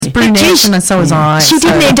brunette, and so was I. She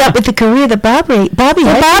didn't end up with the career that Barbie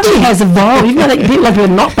had. Barbie has evolved. Even though people like her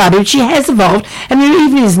not Barbie, she has evolved, and there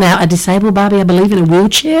even is now a disabled Barbie, I believe, in a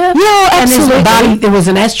wheelchair. Yeah, absolutely. And there was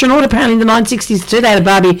an astronaut apparently in the 1960s too. They had a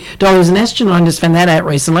Barbie doll who was an astronaut. I just found that out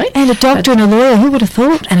recently. And a doctor and a lawyer. Who would have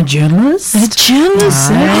thought? And a journalist. And a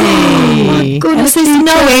journalist. Hey. Oh my goodness, there's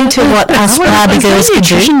no end to what us Barbie girls can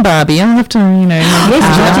do. Nutrition Barbie. I'll have to,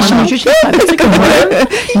 Yes, nutrition. That's a good word.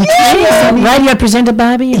 Yes. Radio presenter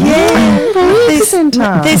Barbie. There's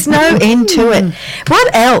no end to it.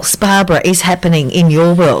 What else, Barbara, is happening in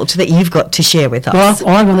your world that you've got to share with us?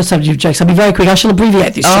 Well, I'm on the subject of jokes. I'll be very quick. I shall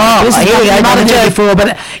abbreviate this. Oh, this here we go. I might have done it before,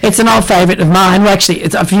 but it's an old favourite of mine. Well, actually,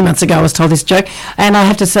 it's a few months ago I was told this joke, and I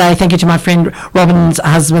have to say thank you to my friend Robin's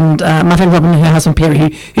husband, my friend Robin and her husband Perry,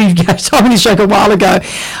 who told me this joke a while ago.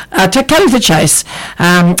 To cut to the chase,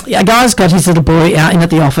 a guy's got his little boy in at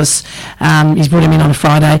the office. He's brought him in on a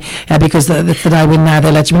Friday because that's the day when they're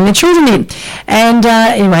allowed to bring their children in. And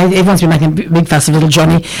anyway, everyone's been making a big fuss of little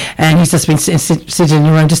Johnny, and he's just been sitting in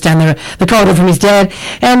the room just down there, the corridor from his dad,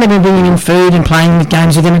 and they've been bringing him food and playing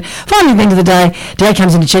games with him. And finally, at the end of the day, Dad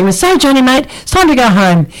comes in to check him and says, "So, Johnny, mate, it's time to go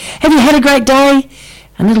home. Have you had a great day?"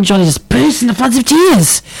 And little Johnny just bursts into floods of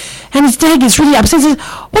tears. And his dad gets really upset and says,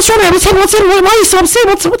 "What's wrong, mate? What's happening? Why are you so upset?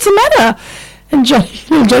 What's the matter?" And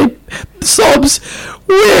little Johnny sobs,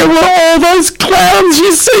 "Where were all those clowns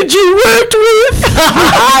you said you worked with?"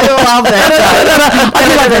 I love that. I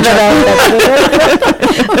love that.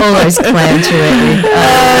 All those clowns you worked with.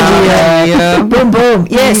 Yeah. Boom, boom.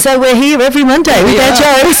 Yeah, so we're here every Monday with our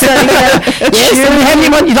jokes. So, yes, and we have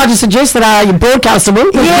anyone you'd like to suggest that are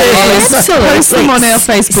broadcastable? Yes, absolutely. Post them on our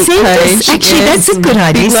Facebook page. Actually, that's a good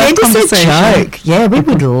idea. Send us a joke. Yeah, we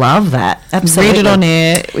would love that. Absolutely. Read it on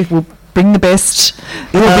air. We will bring the best.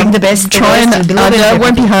 We'll bring the best. Try and it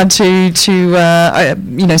won't be hard to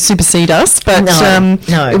supersede us, but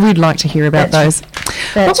no. we'd like to hear about those.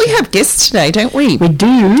 But we have guests today, don't we? We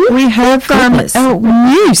do. We have our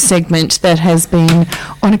new segment that has been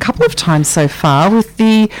on a couple of times so far with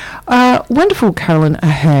the wonderful Carolyn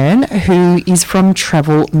Ahern, who is from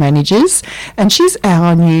Travel Managers, and she's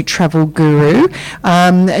our new travel guru.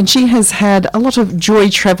 And she has had a lot of joy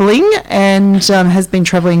travelling and has been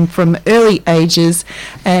travelling from early ages,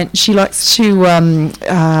 and she likes to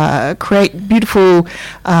create beautiful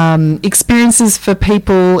experiences for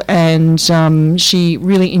people, and she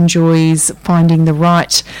really enjoys finding the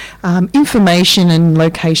right information and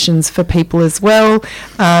locations for people as well.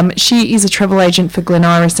 She is a travel agent for Glen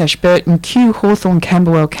Iris, Ashburton, Kew, Hawthorn,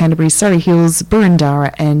 Camberwell, Canterbury, Surrey Hills,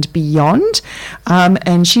 Boroondara and beyond,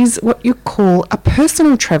 and she's what you call a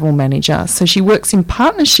personal travel manager. So she works in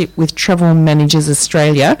partnership with Travel Managers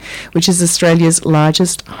Australia, which is Australia's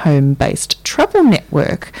largest home-based travel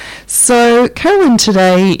network. So Carolyn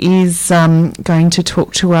today is going to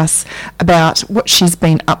talk to us about what she's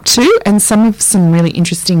been up to and some really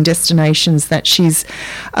interesting destinations that she's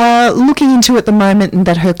looking into at the moment and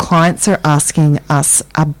that her clients are asking us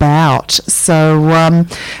about. So,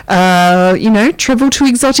 travel to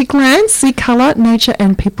exotic lands, see colour, nature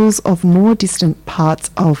and peoples of more distant parts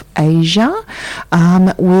of Asia.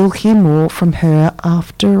 We'll hear more from her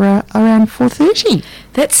after around 4:30.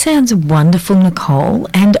 That sounds wonderful, Nicole,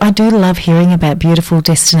 and I do love hearing about beautiful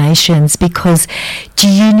destinations because do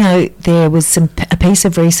you know there was a piece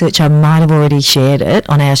of research, I might have already shared it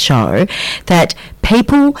on our show, that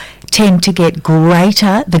people tend to get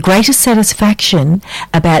the greatest satisfaction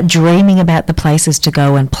about dreaming about the places to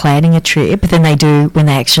go and planning a trip than they do when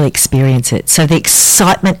they actually experience it. So the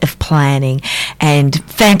excitement of planning and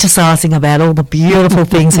fantasising about all the beautiful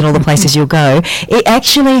things and all the places you'll go, it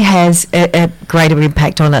actually has a greater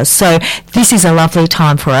impact on us. So this is a lovely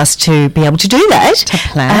time for us to be able to do that.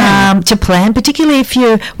 To plan, particularly if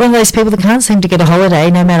you're one of those people that can't seem to get a holiday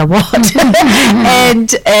no matter what.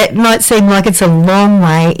 And it might seem like it's a long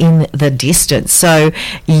way in the distance. So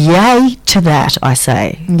yay to that, I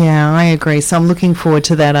say. Yeah, I agree. So I'm looking forward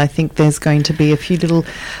to that. I think there's going to be a few little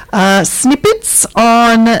snippets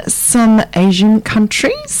on some Asian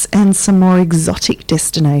countries and some more exotic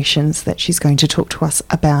destinations that she's going to talk to us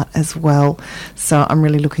about as well. So I'm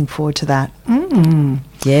really looking forward to that.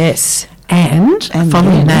 Yes. And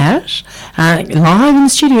following that, live in the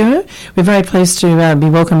studio, we're very pleased to be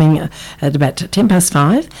welcoming at about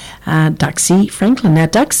 5:10 Duxie Franklin. Now,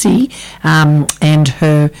 Duxie and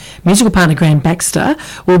her musical partner, Graham Baxter,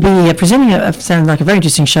 will be presenting sounds like a very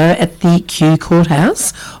interesting show at the Kew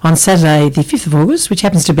Courthouse on Saturday, the 5th of August, which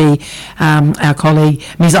happens to be our colleague,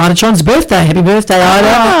 Ms. Ida Chon's birthday. Happy birthday, Ida,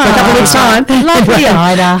 for a couple of weeks' time. Lovely,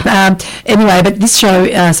 Ida. Anyway, but this show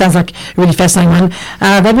sounds like a really fascinating one.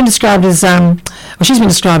 They've been described as, she's been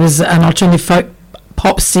described as an alternative folk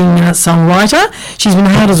pop singer-songwriter. She's been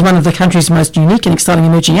hailed as one of the country's most unique and exciting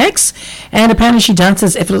emerging acts, and apparently she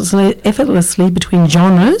dances effortlessly between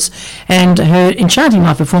genres, and her enchanting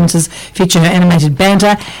live performances feature her animated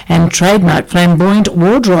banter and trademark flamboyant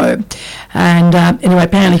wardrobe. And anyway,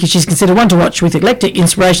 apparently she's considered one to watch with eclectic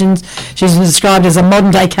inspirations. She's described as a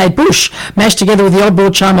modern-day Kate Bush, mashed together with the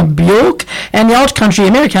oddball charm of Bjork and the old country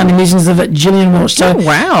Americana musicians of Gillian Walsh. So,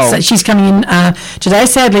 so she's coming in today.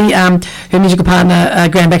 Sadly, her musical partner,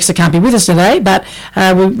 Graham Baxter, can't be with us today, but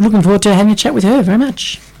we're looking forward to having a chat with her very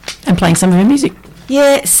much and playing some of her music.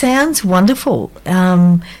 Yeah, sounds wonderful.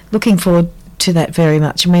 Looking forward to that very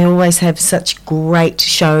much, and we always have such great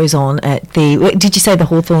shows on at the. Did you say the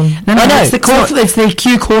Hawthorn? No, it's the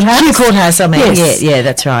Kew Courthouse. Kew Courthouse, I mean. Yes. Yeah,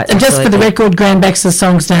 that's right. And just for the record, Graham Baxter's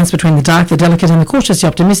songs dance between the dark, the delicate, and the cautiously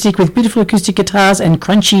optimistic, with beautiful acoustic guitars and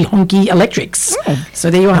crunchy, honky electrics. Oh.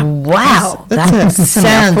 So there you are. Wow, that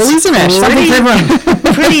sounds, isn't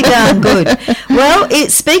it? Pretty darn good. Well,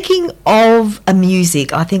 speaking of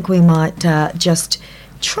music, I think we might just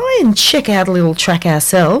try and check out a little track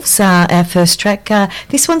ourselves. Our first track,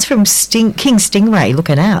 this one's from King Stingray,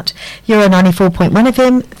 Looking Out. You're on 94.1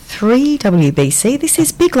 FM, 3 WBC. This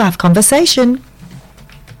is Big Life Conversation.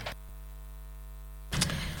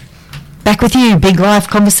 Back with you, Big Life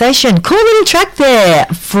Conversation. Cool little track there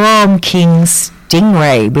from King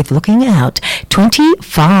Stingray with Looking Out.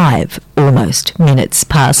 25 almost minutes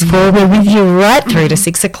past 4. We're with you right through to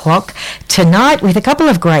 6 o'clock tonight with a couple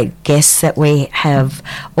of great guests that we have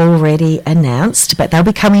already announced, but they'll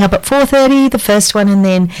be coming up at 4:30, the first one, and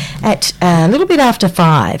then at a little bit after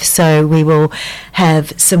 5. So we will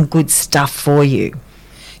have some good stuff for you.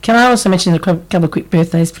 Can I also mention a couple of quick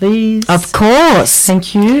birthdays, please? Of course.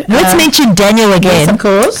 Thank you. Let's mention Daniel again. Yes, of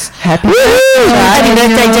course. Happy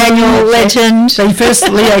birthday, Daniel, legend. So first,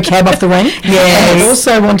 Leo cab off the rank. Yes. And I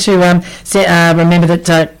also want to remember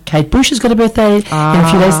that Kate Bush has got a birthday in a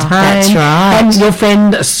few days' time. That's right. And your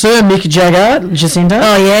friend Sir Mick Jagger, Jacinta.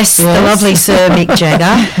 Oh, yes. The lovely Sir Mick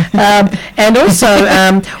Jagger. And also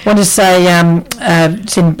want to say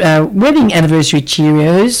send wedding anniversary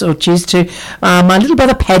Cheerios or cheers to my little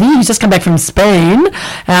brother Paddy, who's just come back from Spain.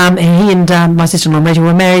 And he and my sister-in-law Rita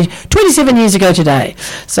were married 27 years ago today.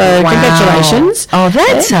 So congratulations. Oh,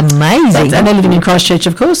 that's amazing. And they're living in Christchurch,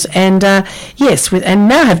 of course. And yes, and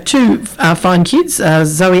now have two fine kids,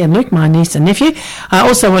 Zoe and Luke, my niece and nephew. I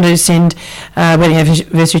also want to send wedding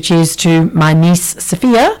anniversary cheers to my niece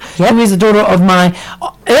Sophia, who is the daughter of my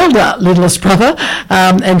elder littlest brother,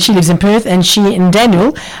 and she lives in Perth. And she and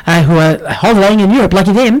Daniel, who are holidaying in Europe,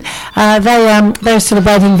 lucky them, they're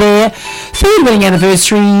celebrating their third wedding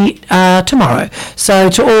anniversary tomorrow. So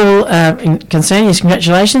to all concerned, yes,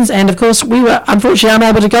 congratulations. And of course, we were unfortunately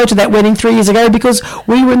unable to go to that wedding 3 years ago because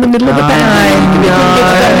we were in the middle of the pandemic.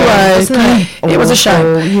 It was a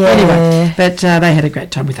shame. Yeah. Anyway, but they had a great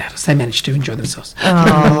time without us. They managed to enjoy themselves.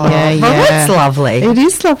 Oh, yeah. Well, that's lovely. It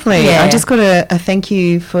is lovely. Yeah. I just got a thank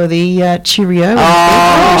you for the Cheerio.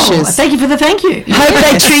 Thank you for the thank you. Hope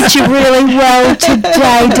they treat you really well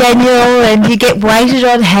today, Daniel, and you get waited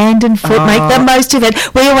on hand and foot. Make the most of it.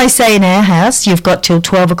 We always say in our house, you've got till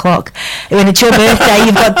 12 o'clock. When it's your birthday,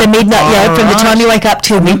 you've got the midnight, from the time you wake up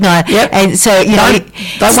till midnight. Yep. And so,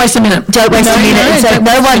 don't waste a minute. Don't waste a minute. So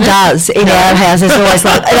no one does in our house. It's always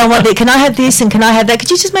like, I don't want that. Can I have this and can I have that?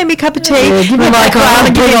 Could you just make me a cup of tea? Give me I'm like, I'll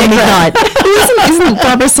put it on midnight. Isn't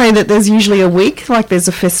Barbara saying that there's usually a week, like there's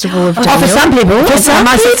a festival of Daniel? For some people. For some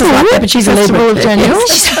my sister's people. like that, but she's a Festival Libra. of Daniel.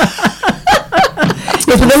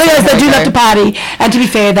 Yes, but the Leos, they do love to party, and to be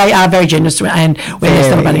fair, they are very generous and when they're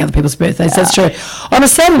celebrating other people's birthdays. That's true. On a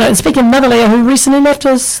sad note, and speaking of another Leo who recently left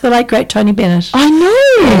us, the late great Tony Bennett. I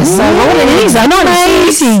know. Yes, so what it is, I know,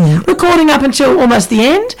 amazing. Recording up until almost the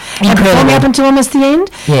end, and performing up until almost the end,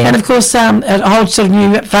 and of course a whole sort of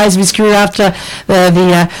new phase of his career after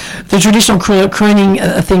the traditional crooning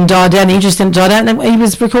thing died down, the interest in it died down. And he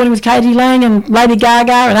was recording with Katie Lang and Lady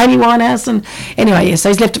Gaga and Amy Winehouse, and anyway, so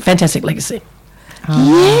he's left a fantastic legacy.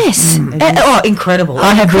 Yes. Incredible.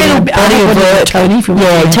 I have incredible body of work. Tony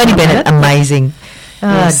Tony Bennett, amazing.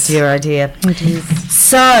 Yes. Oh dear. It is.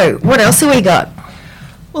 So, what else have we got?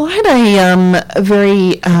 Well, I had a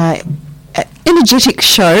very energetic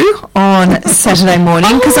show on Saturday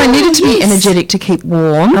morning because I needed to be energetic to keep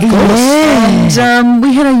warm. Of course. And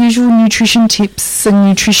we had our usual nutrition tips and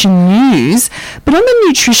nutrition news. But on the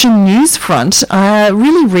nutrition news front, a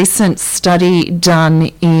really recent study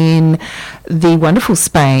done in the wonderful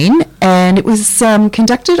Spain, and it was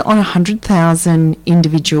conducted on 100,000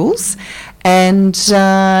 individuals, and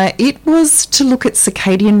it was to look at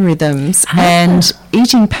circadian rhythms and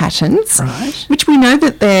eating patterns, Right. which we know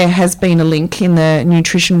that there has been a link in the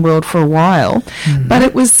nutrition world for a while, but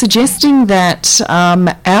it was suggesting that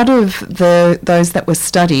out of those that were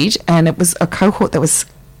studied, and it was a cohort that was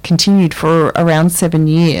continued for around 7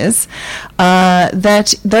 years,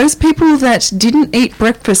 that those people that didn't eat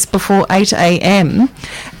breakfast before 8 a.m.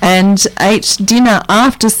 and ate dinner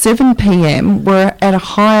after 7 p.m. were at a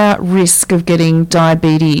higher risk of getting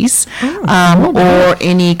diabetes or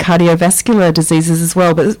any cardiovascular diseases as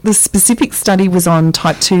well. But the specific study was on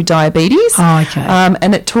type 2 diabetes. Oh, okay.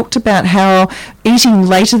 And it talked about how eating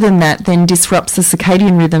later than that then disrupts the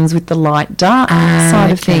circadian rhythms with the light-dark side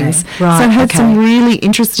of okay. things. Right, so it had some okay. really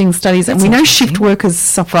interesting studies, and we know shift workers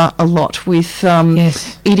suffer a lot with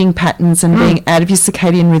Yes. eating patterns and being out of your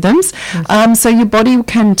circadian rhythms. So your body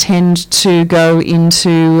can tend to go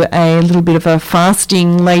into a little bit of a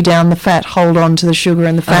fasting, lay down the fat, hold on to the sugar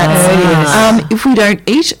and the fats if we don't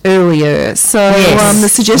eat earlier. So Yes. the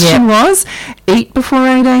suggestion was eat before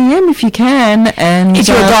 8 a.m. if you can. And If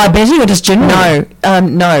you're a diabetic or just generally?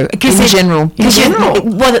 no, in general. Because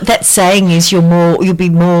what that's saying is you'll be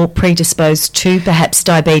more predisposed to perhaps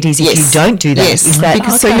diabetes if you don't do that. Yes, Is that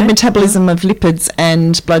because so your metabolism of lipids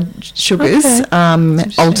and blood sugars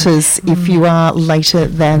alters if you are later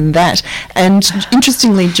than that. And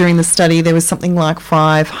interestingly, during the study, there was something like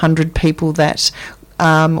 500 people that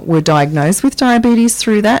were diagnosed with diabetes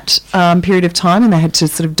through that period of time, and they had to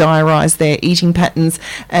sort of diarise their eating patterns,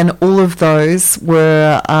 and all of those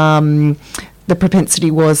were the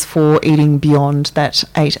propensity was for eating beyond that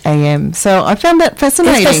 8 a.m. So I found that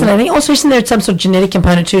fascinating. It's fascinating. Also, isn't there some sort of genetic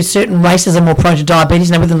component to certain races are more prone to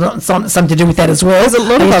diabetes, and with something to do with that as well? There's a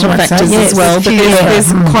lot of other factors as well, but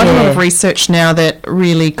there's quite a lot of research now that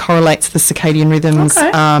really correlates the circadian rhythms,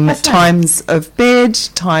 times of bed,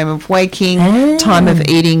 time of waking, time of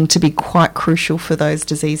eating to be quite crucial for those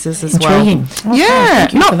diseases as Intriguing. well. Okay, Yeah,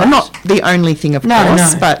 thank you for that. not the only thing, of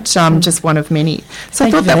course, but just one of many. So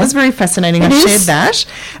I thought that was very fascinating. I shared that.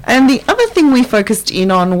 And the other thing we focused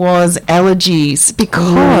in on was allergies,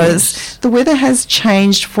 because the weather has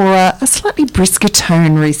changed for a slightly brisker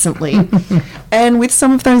tone recently. And with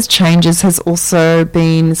some of those changes has also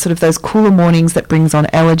been sort of those cooler mornings that brings on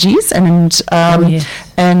allergies,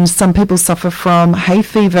 and some people suffer from hay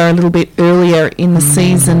fever a little bit earlier in the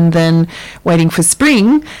season than waiting for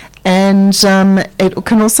spring. And it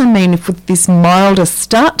can also mean, if with this milder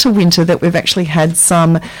start to winter, that we've actually had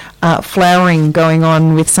some flowering going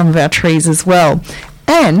on with some of our trees as well.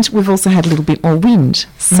 And we've also had a little bit more wind.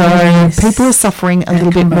 So people are suffering a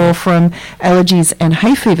little bit more from allergies and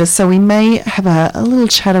hay fever. So we may have a little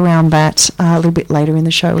chat around that a little bit later in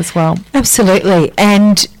the show as well. Absolutely.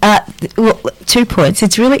 And 2 points.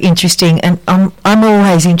 It's really interesting, and I'm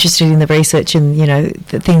always interested in the research and,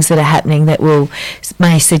 the things that are happening that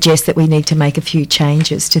may suggest that we need to make a few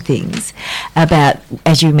changes to things about,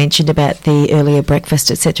 as you mentioned, about the earlier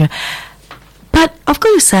breakfast, etc. But I've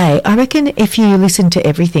got to say, I reckon if you listen to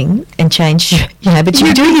everything and change your habits,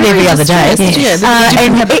 you're doing it every other day.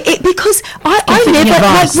 Because I never,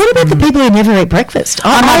 like, what about the people who never eat breakfast?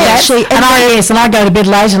 I go to bed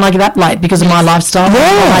late and I get up late because of my lifestyle.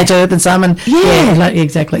 I'm later than some, and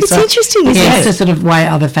exactly. It's interesting, isn't it? It's to sort of weigh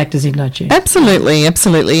other factors in, don't you? Absolutely.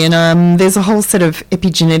 And there's a whole set of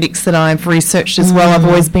epigenetics that I've researched as well. I've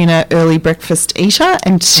always been an early breakfast eater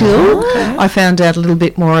until I found out a little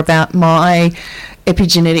bit more about my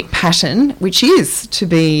epigenetic pattern, which is to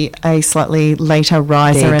be a slightly later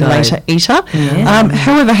riser and later eater.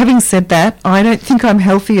 However, having said that, I don't think I'm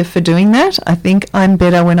healthier for doing that. I think I'm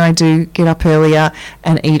better when I do get up earlier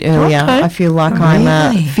and eat earlier. I feel like I'm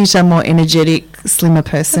a fitter, more energetic, slimmer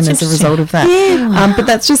person as a result of that. But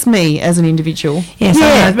that's just me as an individual.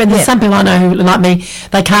 But there's some people I know who, like me,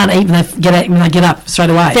 they can't eat when they get up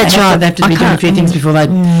straight away. That's right. They have to be doing a few things before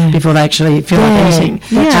they actually feel like eating.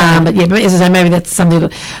 But as I say, maybe that's something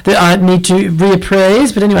that I need to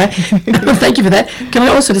reappraise. But anyway, thank you for that. Can I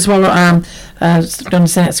also just want to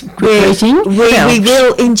understand it's greeting? We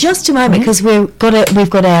will in just a moment, because we've got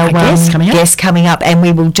our guest coming up, and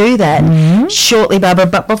we will do that shortly, Barbara.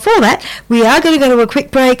 But before that, we are going to go to a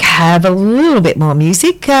quick break, have a little bit more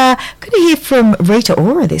music. Going to hear from Rita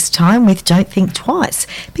Ora this time with Don't Think Twice.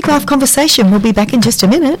 Big Life Conversation. We'll be back in just a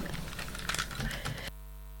minute.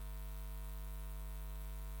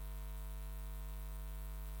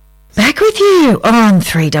 Back with you on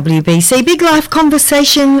 3WBC Big Life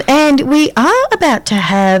Conversation, and we are about to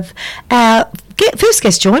have our first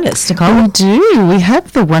guest join us, Nicole. We do. We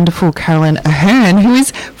have the wonderful Carolyn Ahern, who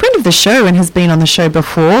is a friend of the show and has been on the show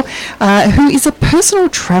before, who is a personal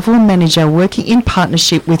travel manager working in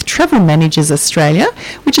partnership with Travel Managers Australia,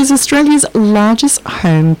 which is Australia's largest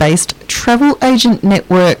home-based travel agent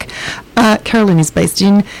network. Carolyn is based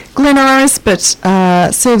in Glen Iris, but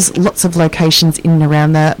serves lots of locations in and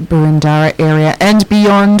around the Boroondara area and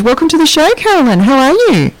beyond. Welcome to the show, Carolyn. How are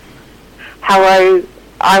you? Hello,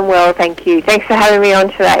 I'm well, thank you. Thanks for having me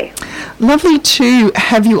on today. Lovely to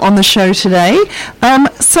have you on the show today.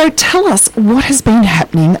 So tell us, what has been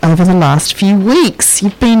happening over the last few weeks?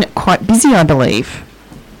 You've been quite busy, I believe.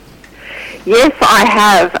 Yes, I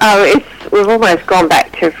have. We've almost gone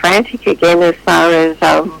back to frantic again as far as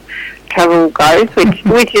travel goes,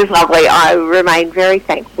 which is lovely. I remain very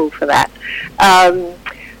thankful for that.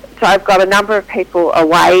 So I've got a number of people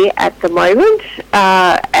away at the moment,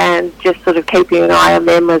 and just sort of keeping an eye on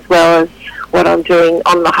them as well as what I'm doing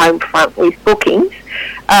on the home front with bookings.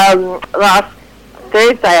 Last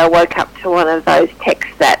Thursday I woke up to one of those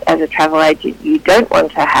texts that as a travel agent you don't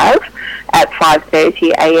want to have at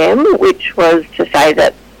 5:30 a.m, which was to say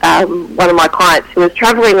that one of my clients who was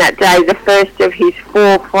travelling that day, the first of his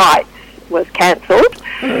 4 flights was cancelled.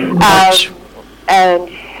 And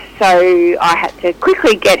so I had to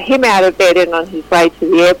quickly get him out of bed and on his way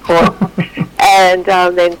to the airport and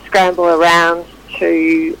then scramble around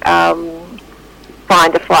to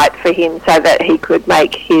find a flight for him so that he could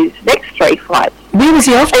make his next 3 flights. Where was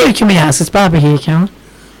he off to, can we ask? It's Barbara here, Carolyn.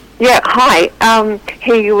 Yeah, hi.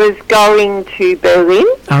 He was going to Berlin.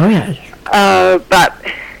 Oh, yeah. But,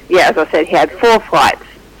 yeah, as I said, he had 4 flights,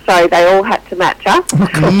 so they all had to match up. Oh,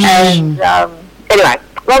 gosh. And anyway,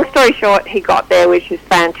 long story short, he got there, which is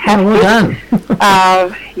fantastic. Oh, well done.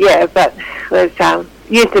 Yeah, but was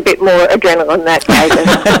used a bit more adrenaline that day.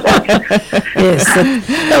 Yes,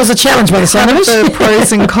 that was a challenge by the sound of it. The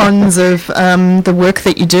pros and cons of the work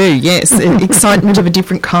that you do, yes. Excitement of a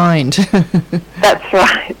different kind. That's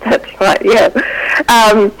right, yeah.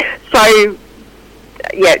 So,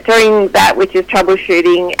 yeah, doing that, which is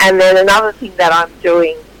troubleshooting, and then another thing that I'm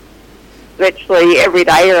doing virtually every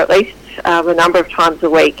day, or at least a number of times a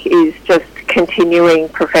week, is just continuing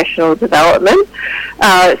professional development.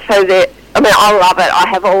 So that, I mean, I love it. I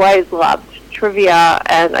have always loved trivia,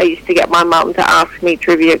 and I used to get my mum to ask me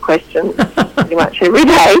trivia questions pretty much every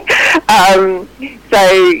day. So,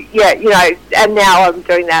 yeah, you know, and now I'm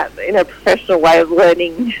doing that in a professional way of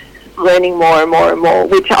learning more and more and more,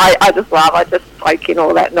 which I just love. I just soak in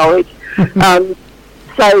all that knowledge.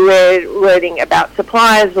 So we're learning about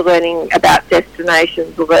suppliers, we're learning about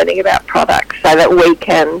destinations, we're learning about products so that we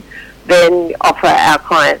can then offer our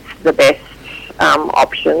clients the best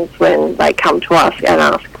options when they come to us and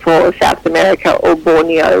ask for South America or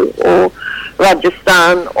Borneo or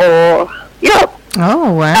Rajasthan or Europe.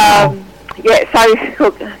 Oh, wow. Yeah, so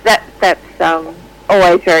look, that's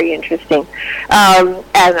always very interesting.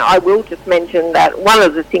 And I will just mention that one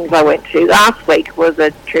of the things I went to last week was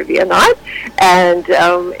a trivia night, and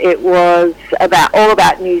it was all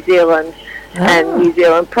about New Zealand and New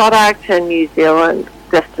Zealand products and New Zealand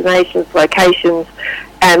destinations, locations,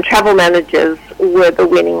 and Travel Managers were the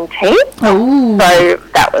winning team. Oh, so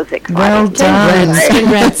that was exciting. Well done.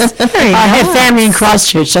 Congrats. I have family in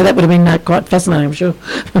Christchurch, so that would have been quite fascinating, I'm sure.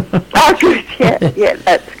 Oh, good. Yeah,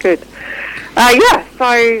 that's good. Yeah,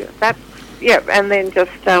 so that's, yeah, and then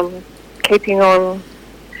just keeping on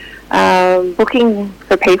booking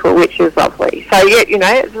for people, which is lovely. So, yeah, you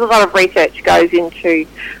know, there's a lot of research goes into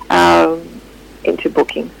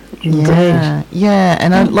booking. Yeah,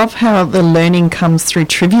 and I love how the learning comes through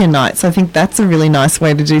trivia nights. I think that's a really nice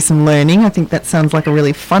way to do some learning. I think that sounds like a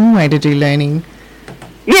really fun way to do learning.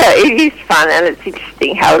 Yeah, it is fun, and it's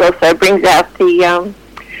interesting how it also brings out the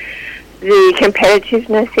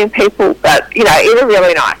competitiveness in people, but, you know, in a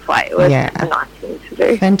really nice way. It was a nice thing to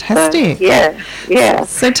do. Fantastic. So, yeah.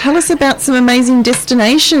 So tell us about some amazing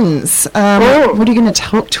destinations. What are you going to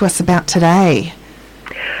talk to us about today?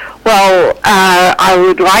 Well, I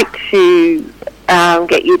would like to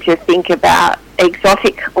get you to think about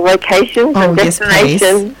exotic locations and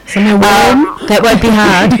destinations. Yes, somewhere warm. That won't be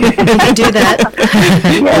hard. We can do that.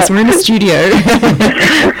 Yes, we're in a studio.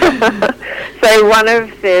 So one of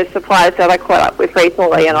the suppliers that I caught up with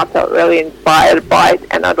recently and I felt really inspired by,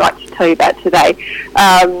 and I'd like to tell you about today,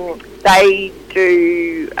 they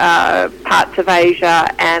do parts of Asia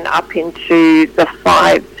and up into the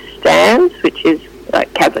 5 stands, which is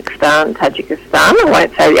like Kazakhstan, Tajikistan. I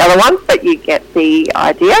won't say the other ones, but you get the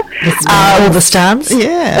idea. All the stands?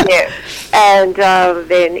 Yeah. And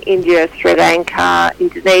then India, Sri Lanka,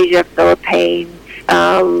 Indonesia, Philippines,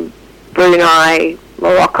 Brunei,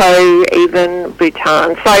 Morocco, even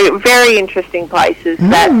Bhutan. So very interesting places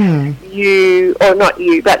that you, or not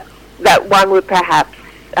you, but that one would perhaps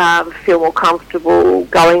feel more comfortable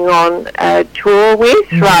going on a tour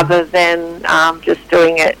with rather than just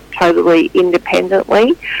doing it totally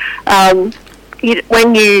independently.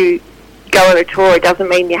 When you go on a tour, it doesn't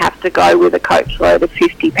mean you have to go with a coach load of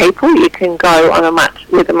 50 people. You can go on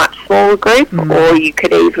with a much smaller group, or you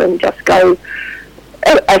could even just go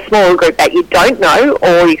a smaller group that you don't know,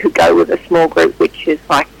 or you could go with a small group which is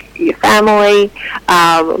like your family,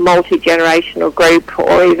 multi-generational group,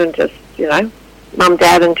 or even just, mum,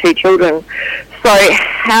 dad and 2 children. So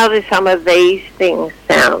how do some of these things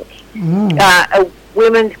sound? A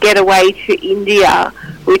women's getaway to India,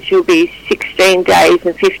 which will be 16 days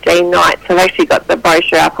and 15 nights. I've actually got the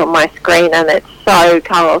brochure up on my screen, and it's so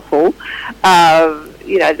colourful.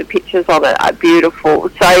 The pictures on it are beautiful.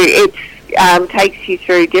 So it takes you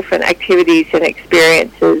through different activities and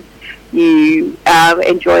experiences. You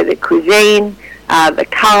enjoy the cuisine, the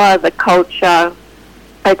colour, the culture.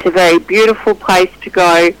 It's a very beautiful place to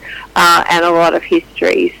go, and a lot of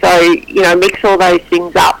history. So, mix all those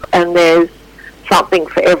things up, and there's something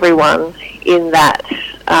for everyone in that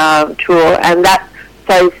tour. And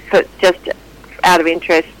just out of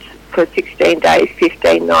interest, for 16 days,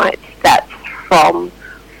 15 nights, that's from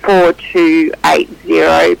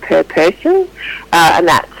 4,280 per person, and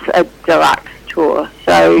that's a deluxe tour.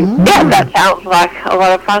 So, that sounds like a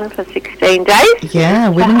lot of fun for 16 days. Yeah,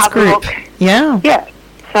 women's group. Yeah. Yeah.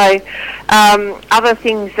 So, other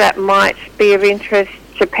things that might be of interest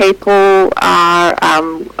to people are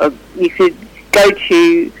you could go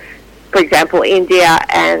to, for example, India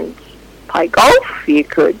and play golf. You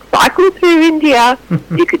could cycle through India.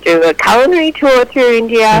 You could do a culinary tour through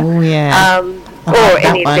India. Oh, yeah. Or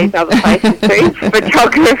any of these other places too.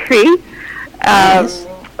 Photography,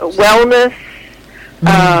 wellness.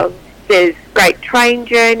 There's great train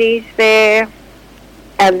journeys there.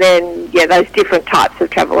 And then, those different types of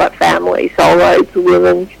travel, like family, solos,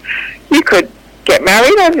 women's. You could get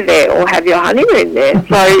married over there or have your honeymoon there.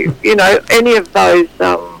 So, any of those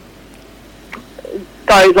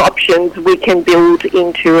options we can build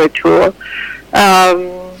into a tour.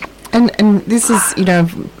 And this is,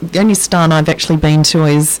 the only stan I've actually been to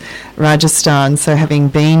is Rajasthan. So having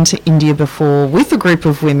been to India before with a group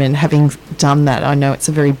of women, having done that, I know it's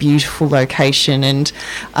a very beautiful location. And,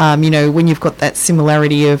 when you've got that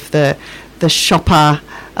similarity of the shopper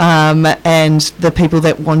and the people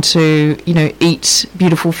that want to, eat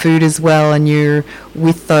beautiful food as well, and you're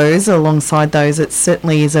with those, alongside those, it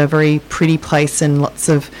certainly is a very pretty place and lots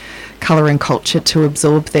of colour and culture to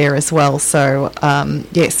absorb there as well. So,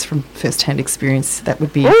 yes, from first-hand experience, that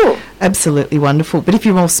would be absolutely wonderful. But if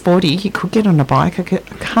you're more sporty, you could get on a bike. I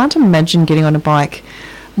can't imagine getting on a bike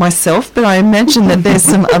myself, but I imagine that there's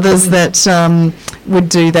some others that would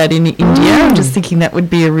do that in India. I'm just thinking that would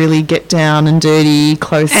be a really get down and dirty,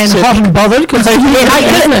 close and to... hot and bothered, because You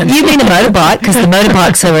mean a motorbike, because the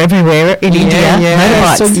motorbikes are everywhere in India.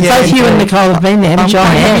 Yeah. So Motorbikes. both you and Nicole have been there, I'm which I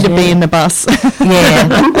happy have. to be in the bus.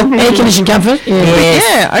 Air conditioned comfort.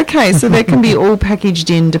 Yeah, okay, so they can be all packaged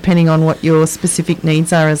in depending on what your specific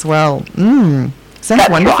needs are as well. Sounds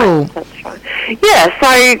wonderful. Right. That's right. Yeah,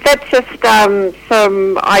 so that's just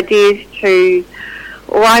some ideas to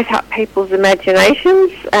light up people's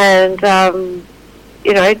imaginations and,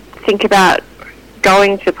 think about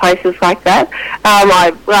going to places like that.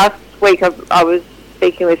 Last week I was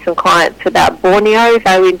speaking with some clients about Borneo.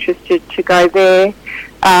 They were interested to go there.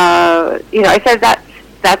 So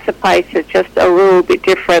that's a place that's just a little bit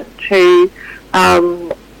different to,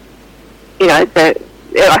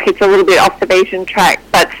 it's a little bit off the beaten track,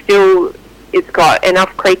 but still it's got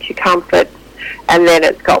enough creature comforts, and then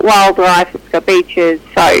it's got wildlife, it's got beaches,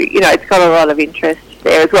 so, it's got a lot of interest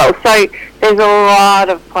there as well. So there's a lot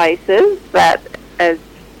of places that, as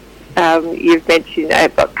you've mentioned,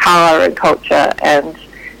 have got colour and culture and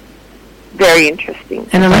very interesting.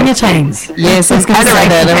 And orangutans. Yes, I was going to say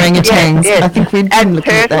that, orangutans. Yes. I think we've been And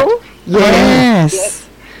looking at that. turtles. Yes.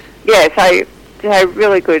 Yeah, so they're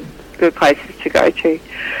really good places to go to.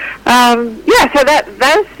 So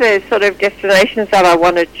that's the sort of destinations that I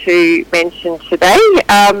wanted to mention today.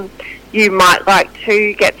 You might like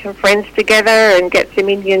to get some friends together and get some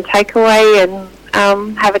Indian takeaway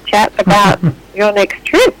and have a chat about your next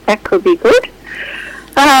trip. That could be good.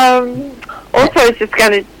 Also, I was just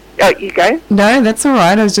going to... Oh, you go. No, that's all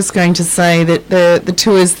right. I was just going to say that the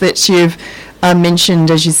tours that you've mentioned,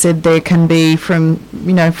 as you said, there can be from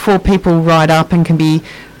 4 people right up and can be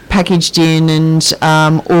packaged in and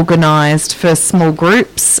organised for small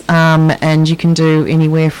groups, and you can do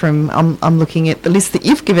anywhere from, I'm looking at the list that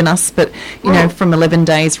you've given us, but you know, from 11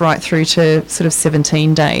 days right through to sort of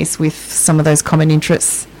 17 days with some of those common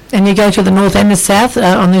interests. And you go to the north and the south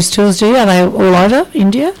on these tours, do you? Are they all over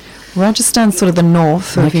India? Rajasthan's sort of the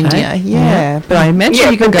north of India, but I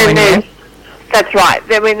imagine you can go anywhere. That's right.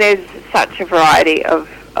 I mean, there's such a variety of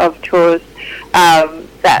tours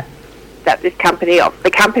that this company offers.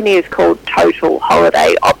 The company is called Total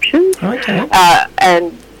Holiday Options. Okay.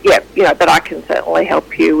 And but I can certainly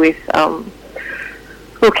help you with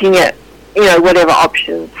looking at whatever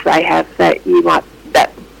options they have that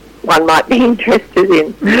one might be interested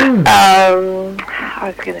in.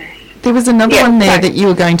 There was another one there that you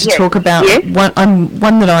were going to talk about. Yes.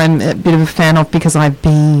 One that I'm a bit of a fan of because I've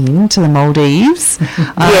been to the Maldives.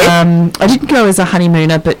 Yes. I didn't go as a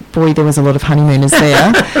honeymooner, but boy, there was a lot of honeymooners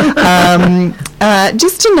there.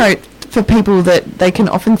 Just to note, for people that they can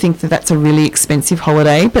often think that that's a really expensive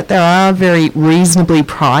holiday, but there are very reasonably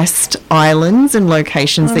priced islands and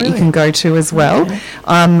locations that you can go to as well. Okay.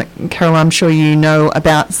 Carol, I'm sure you know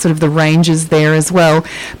about sort of the ranges there as well,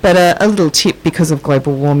 but a little tip, because of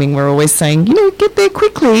global warming, we're always saying, get there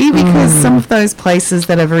quickly, because some of those places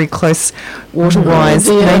that are very close water-wise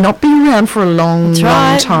may not be around for a long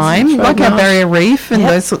time, like our Barrier Reef and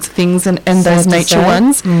those sorts of things, and those nature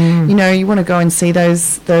ones. You want to go and see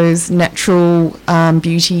those natural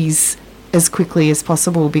beauties as quickly as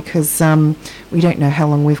possible, because we don't know how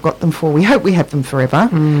long we've got them for. We hope we have them forever,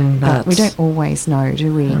 but we don't always know,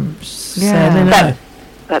 do we?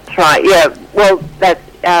 That's right. Yeah. Well,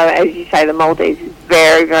 as you say, the Maldives is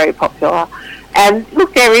very, very popular, and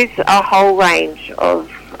look, there is a whole range of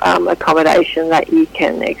accommodation that you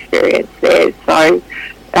can experience there. So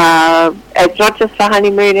it's not just for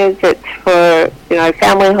honeymooners; it's for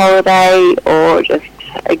family holiday or just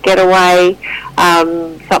a getaway,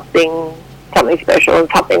 something special and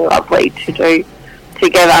something lovely to do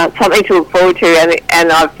together, something to look forward to.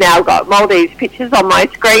 And I've now got Maldives pictures on my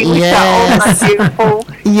screen, which are all so beautiful.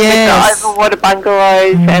 Yes. The overwater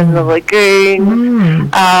bungalows and the lagoon.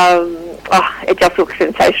 It just looks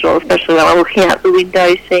sensational, especially when I'm looking out the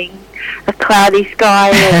window seeing a cloudy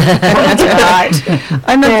sky.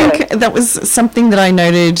 And I think that was something that I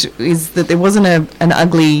noted, is that there wasn't an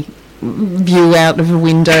ugly view out of a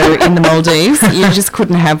window in the Maldives. You just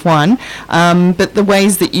couldn't have one. But the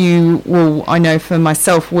ways that I know for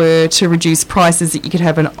myself, were to reduce prices, that you could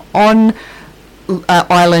have an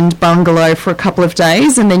island bungalow for a couple of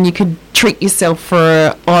days, and then you could treat yourself for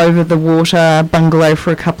a over the water bungalow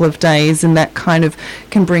for a couple of days, and that kind of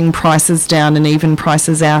can bring prices down and even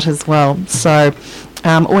prices out as well. So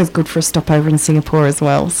always good for a stopover in Singapore as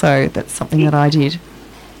well. So that's something that I did.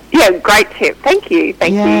 Yeah, great tip. Thank you for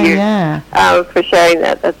sharing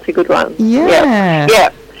that. That's a good one.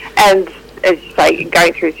 Yeah. And as you say,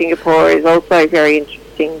 going through Singapore is also very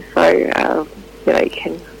interesting. So you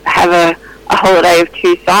can have a holiday of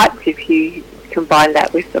two sites if you combine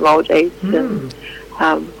that with the Maldives. And,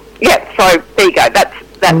 so there you go. That's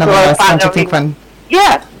another a lot of fun.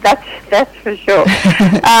 Yeah, that's for sure.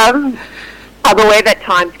 I'm aware that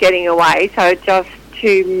time's getting away, so just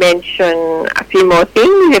to mention a few more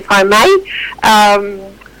things, if I may.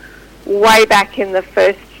 Way back in the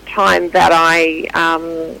first time that I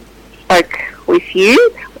spoke with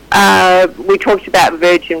you, we talked about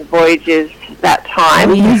Virgin Voyages that time.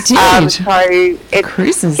 We did. So it's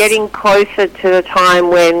Cruises. Getting closer to the time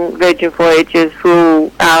when Virgin Voyages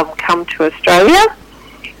will come to Australia.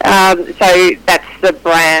 So that's the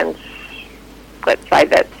brand, let's say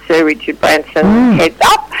that Sir Richard Branson heads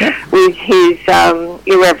up with his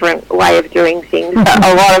irreverent way of doing things.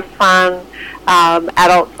 A lot of fun,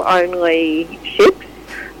 adults-only ships.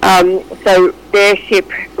 So their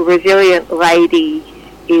ship, Resilient Lady,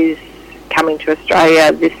 is coming to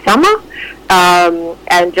Australia this summer.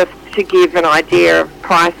 And just to give an idea of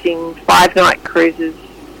pricing, 5-night cruises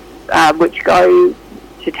which go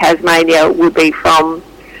to Tasmania would be from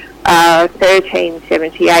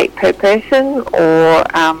 $13.78 per person, or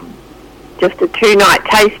just a 2-night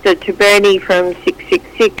taster to Burnie from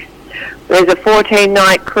 $666. There's a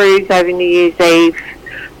 14-night cruise over New Year's Eve,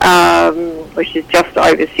 which is just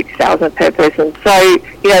over $6,000 per person. So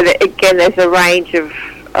again, there's a range of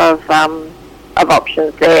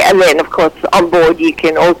options there, and then of course on board you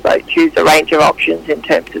can also choose a range of options in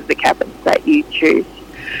terms of the cabins that you choose.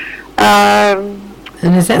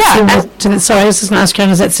 And is that similar to the, sorry, I was just going to ask Karen,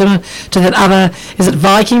 is that similar to that other, is it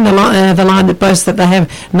Viking, the line that boasts that they have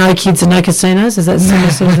no kids and no casinos? Is that similar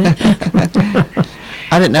sort of thing?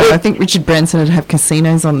 I don't know. I think Richard Branson would have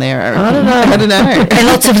casinos on there. I don't know. I don't know. And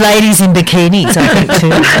lots of ladies in bikinis, I think,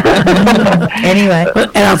 too. Anyway.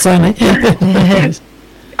 Adults only.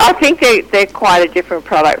 I think they're quite a different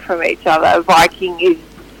product from each other. Viking is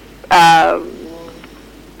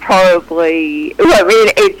probably... Well, I mean,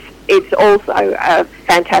 it's also a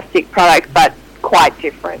fantastic product, but quite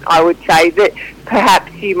different. I would say that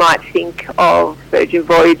perhaps you might think of Virgin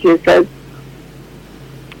Voyages as...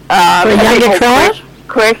 For a younger crowd?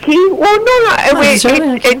 Quirky. Well, no.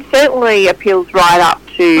 It certainly appeals right up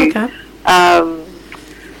to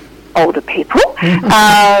older people.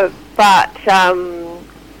 But...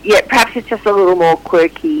 yeah, perhaps it's just a little more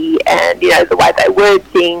quirky, and the way they word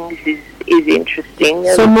things is interesting.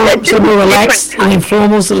 So more relaxed and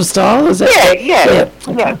informal sort of style, is that?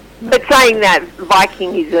 Yeah. But saying that,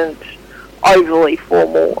 Viking isn't overly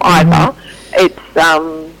formal either. It's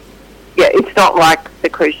it's not like the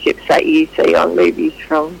cruise ships that you see on movies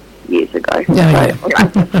from years ago. Yeah.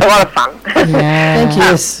 A lot of fun. Yeah. Thank you.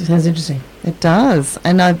 Yes, sounds interesting. It does.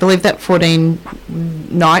 And I believe that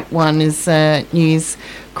 14-night one is New Year's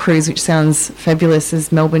cruise, which sounds fabulous,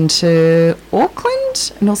 is Melbourne to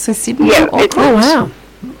Auckland and also Sydney to Auckland. Oh, wow.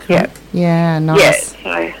 Yeah. Yeah, nice.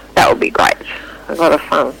 Yeah, so that would be great. A lot of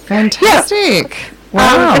fun. Fantastic.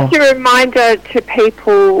 Wow. Just a reminder to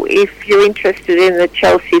people, if you're interested in the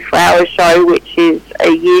Chelsea Flower Show, which is a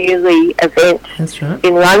yearly event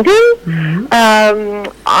in London,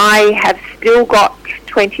 I have still got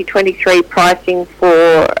 2023 pricing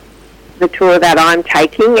for the tour that I'm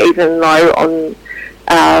taking, even though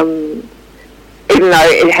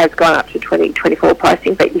it has gone up to 2024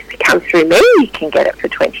 pricing, but if you come through me, you can get it for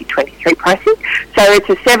 2023 pricing. So it's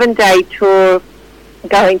a 7-day tour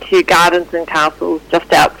going to gardens and castles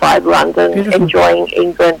just outside London, enjoying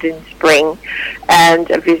England in spring, and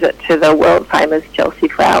a visit to the world-famous Chelsea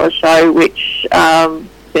Flower Show, which,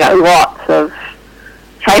 lots of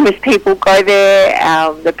famous people go there.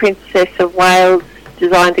 The Princess of Wales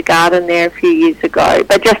designed a garden there a few years ago,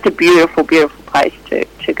 but just a beautiful, beautiful place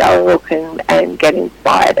to go and look and get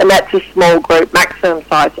inspired. And that's a small group, maximum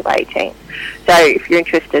size of 18. So if you're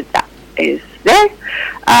interested, that is there.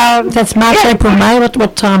 That's March, April, May.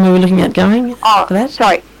 What time are we looking at going for that?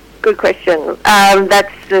 Sorry, good question.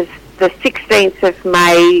 That's the 16th of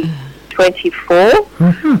May 24,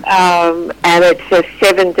 and it's a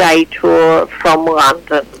 7-day tour from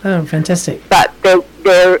London. Oh, fantastic. But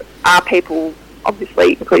there are people,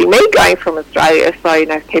 obviously, including me, going from Australia, so,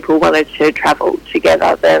 if people wanted to travel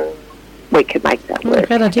together, then we could make that work.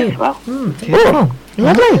 Great idea. As well. Beautiful.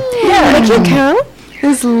 Lovely. Yeah. Thank you, Carol.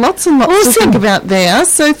 There's lots and lots to think about there.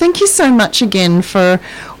 So thank you so much again for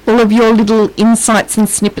all of your little insights and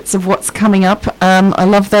snippets of what's coming up. I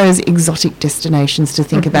love those exotic destinations to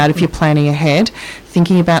think about if you're planning ahead,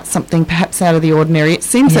 thinking about something perhaps out of the ordinary. It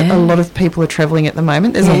seems that a lot of people are travelling at the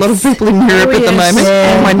moment. There's a lot of people in Europe at the moment.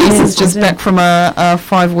 Yeah. My niece is just back from a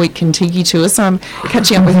 5-week Contiki tour, so I'm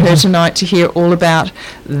catching up with her tonight to hear all about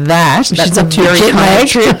that. That's a very kind of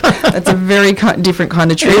trip. That's a very different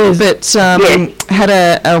kind of trip, but had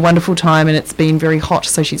a wonderful time, and it's been very hot,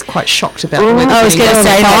 so she's quite shocked about the weather. I was going to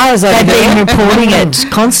say they've been reporting it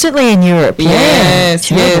constantly in Europe. Yes.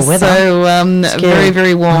 Weather. So very,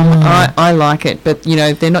 very warm. I like it, but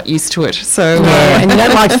they're not used to it. So and you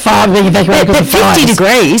don't like fire being evacuated But because of fires. 50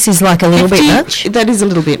 degrees is like a little bit much. That is a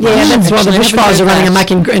little bit much. Yeah, that's why the bushfires are running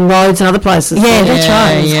amok in roads and other places. Yeah, that's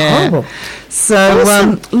right. It's Yeah. horrible.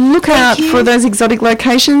 So look out for those exotic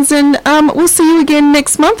locations, and we'll see you again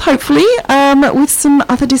next month, hopefully, with some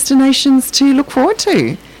other destinations to look forward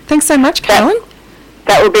to. Thanks so much, Carolyn.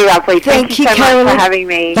 That would be lovely. Thank you so Carolyn. much for having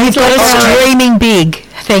me. You've got us dreaming big.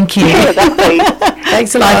 Thank you. Yeah, lovely.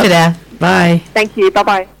 Thanks a Bye lot. for now. Bye. Thank you.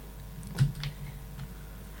 Bye-bye.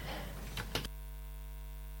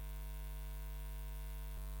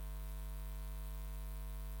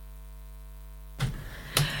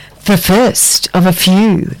 The first of a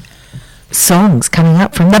few songs coming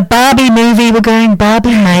up from the Barbie movie. We're going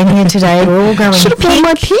Barbie mania today. We're all going Should have pink. worn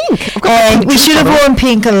my pink. And we should have worn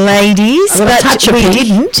pink, ladies, I've got a but touch of we pink.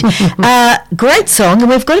 didn't. Great song, and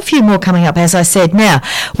we've got a few more coming up, as I said. Now,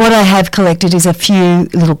 what I have collected is a few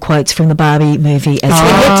little quotes from the Barbie movie. As we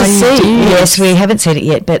get to see. Yes, we haven't seen it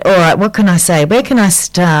yet, but all right, what can I say? Where can I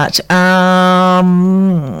start?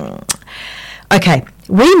 Okay.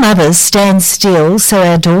 We mothers stand still so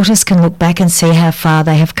our daughters can look back and see how far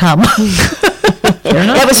they have come.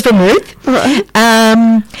 That was from Ruth. Right.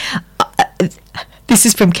 This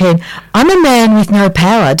is from Ken. I'm a man with no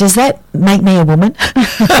power. Does that make me a woman?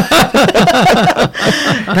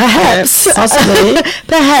 Perhaps. Possibly.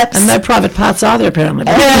 Perhaps. And no private parts either, apparently.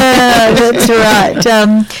 That's right.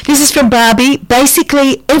 This is from Barbie.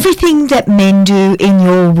 Basically, everything that men do in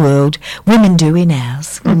your world, women do in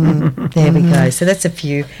ours. There we go. So that's a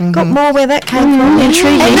few. Got more where that came from?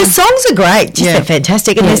 Intriguing. And the songs are great. Just they're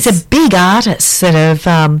fantastic. And there's some big artists that have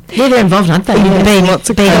they're involved, aren't they? been Lots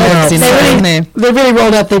of been colours involved. in there. They've really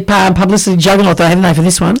rolled out the publicity juggernaut, though, haven't they, for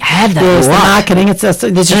this one? Have they? Yes, the What? marketing. It's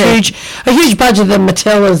there's a huge budget that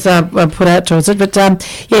Mattel has put out towards it. But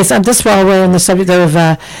yes, just while we're on the subject though of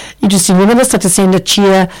interesting women, let's like to send a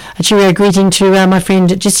cheerio greeting to my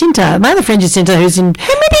friend Jacinta, my other friend Jacinta, who's in.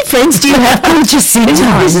 How many friends do you have called Jacinta?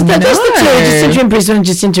 Just the two, Jacinta in Brisbane and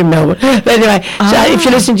Jacinta in Melbourne. But anyway, so if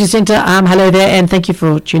you're listening, Jacinta, hello there, and thank you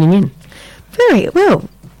for tuning in. Very well.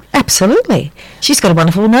 Absolutely. She's got a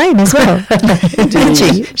wonderful name as well. Doesn't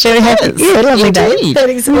she? Very happy. Yeah, lovely name. Indeed. That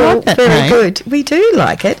is We all like that very name. good. We do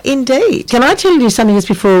like it, indeed. Can I tell you something just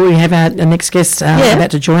before we have our next guest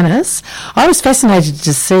about to join us? I was fascinated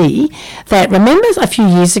to see that, remember a few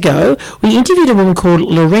years ago, we interviewed a woman called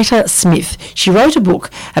Loretta Smith. She wrote a book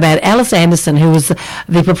about Alice Anderson, who was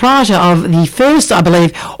the proprietor of the first, I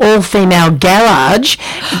believe, all-female garage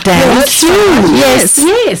down in Kew. Yes.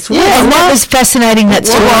 Yes. Yeah, and that was fascinating, that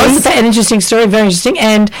story. Was an interesting story, very interesting,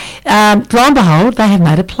 and lo and behold, they have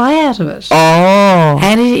made a play out of it. Oh.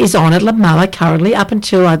 And it is on at Lamalla currently up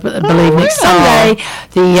until, I believe, next Sunday,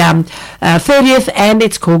 the 30th, and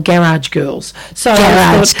it's called Garage Girls. So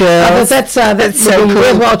Garage Girls. That's so so cool.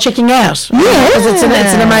 worthwhile checking out. Yeah. Because it's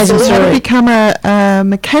an amazing So story. to become a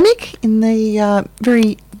mechanic in the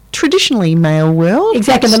very traditionally male world.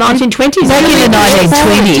 Exactly, the 1920s. Back in the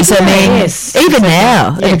 1920s, I mean, Yes. even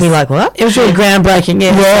now, it'd be like, what? It was really groundbreaking,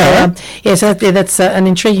 yeah. Yeah. So, that's an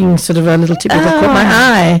intriguing sort of a little tip that caught my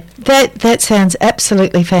eye. That sounds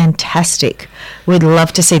absolutely fantastic. We'd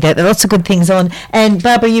love to see that. There are lots of good things on. And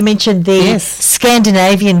Barbara, you mentioned the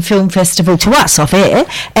Scandinavian Film Festival to us off air,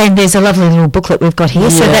 and there's a lovely little booklet we've got here.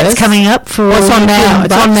 So that's coming up for. Well, it's all on you now. film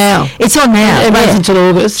It's on buffs. now. It's on now. It runs yeah. until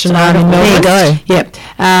August. In There Melbourne. you go.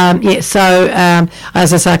 Yep. So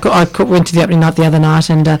as I say, I went to the opening night the other night,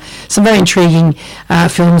 and some very intriguing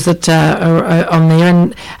films that are on there.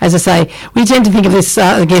 And as I say, we tend to think of this.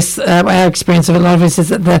 I guess our experience of a lot of this is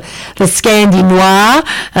that the Scandi noir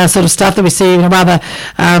sort of stuff that we see in a rather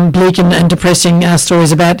bleak and depressing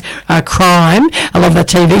stories about crime. A lot of the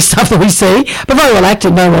TV stuff that we see, but very well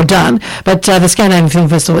acted, very well done. But the Scandinavian Film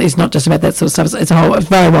Festival is not just about that sort of stuff. It's a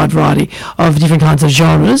very wide variety of different kinds of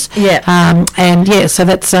genres. Yeah. And yeah, so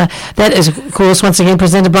that is of course once again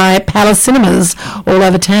presented by Palace Cinemas all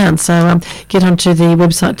over town. So get onto the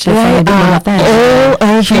website to find a bit more about that. All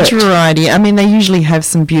over Huge it. variety. I mean, they usually have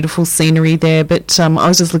some beautiful scenery there, but I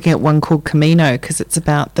was just looking at one called Camino because it's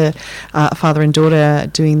about the father and daughter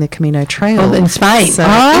doing the Camino Trail. Oh, in Spain. So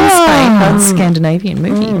in Spain, that's a Scandinavian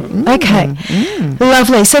movie. Okay,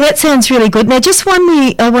 lovely. So that sounds really good. Now, just one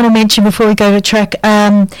I want to mention before we go to track.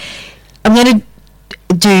 I'm going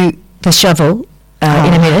to do the shovel.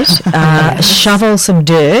 In a minute, shovel some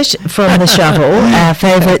dirt from the shovel, our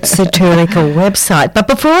favourite satirical website. But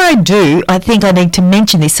before I do, I think I need to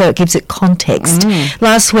mention this so it gives it context.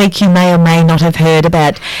 Last week you may or may not have heard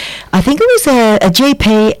about, I think it was a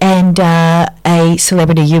GP and a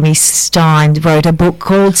celebrity, Yumi Stein, wrote a book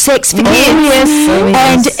called Sex for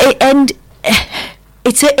Kids. And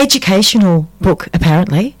it's an educational book,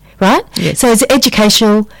 apparently, right? Yes. So it's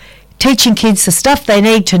educational, teaching kids the stuff they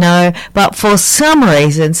need to know, but for some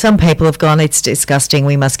reason, some people have gone, it's disgusting,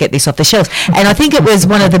 we must get this off the shelves. And I think it was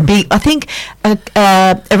one of the big, I think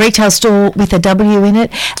a retail store with a W in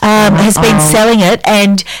it has been selling it,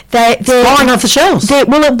 and they're Flying off the shelves.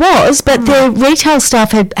 Well, it was, but their retail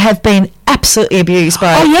staff have been absolutely abused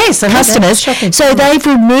by customers. Shocking. So they've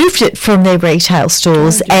removed it from their retail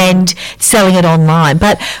stores and selling it online.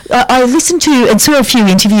 But I listened to and saw a few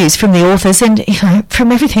interviews from the authors, and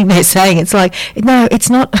from everything they're saying, it's like, no, it's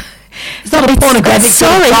not. It's not a pornographic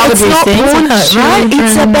Sorry, child it's abuse not thing. porno, right? It's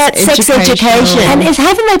children's about sex education. And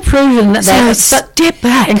haven't they proven that? So step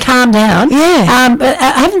back and calm down. Yeah. But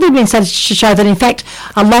haven't they been said to show that in fact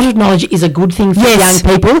a lot of knowledge is a good thing for young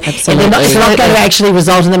people? Absolutely. And it's not going to actually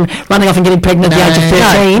result in them running off and getting pregnant at the age of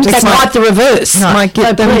 13. That's quite the reverse. Might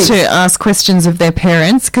get So them please. to ask questions of their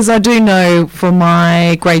parents, because I do know for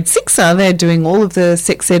my grade sixer, they're doing all of the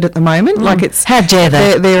sex ed at the moment. Like it's How dare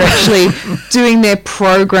they? They're actually doing their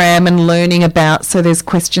program program and learning about, so there's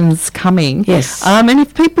questions coming. Yes. And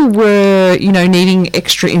if people were, needing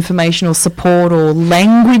extra information or support or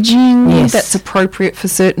languaging that's appropriate for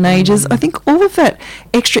certain ages, I think all of that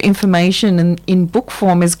extra information in book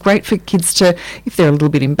form is great for kids to, if they're a little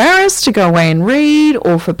bit embarrassed, to go away and read,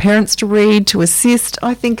 or for parents to read, to assist.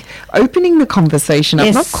 I think opening the conversation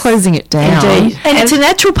up, not closing it down. Indeed. And it's a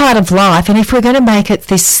natural part of life, and if we're going to make it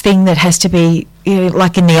this thing that has to be,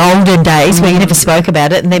 like in the olden days where you never spoke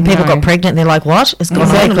about it, and then people got pregnant and they're like, what is going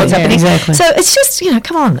on? What's happening? Exactly. So it's just,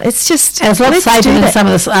 come on, it's just... And it's a lot safer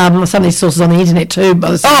than some of these sources on the internet too.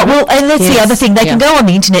 By the and that's the other thing. They can go on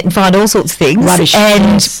the internet and find all sorts of things. Rubbish.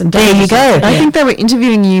 And there you go. I think they were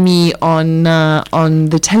interviewing Yumi on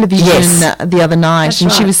the television the other night,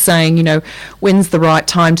 she was saying, when's the right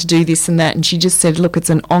time to do this and that, and she just said, look, it's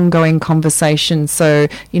an ongoing conversation. So,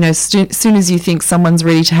 soon as you think someone's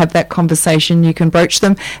ready to have that conversation, you can broach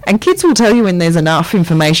them, and kids will tell you when there's enough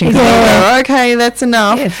information. Okay, that's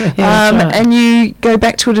enough. And you go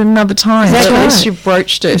back to it at another time. Exactly. At least you've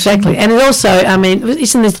broached it. Exactly. And it also,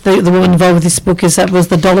 isn't this the woman involved with this book was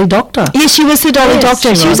the Dolly Doctor? Yes, she was the Dolly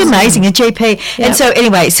Doctor. She was amazing, a GP. Yep. And so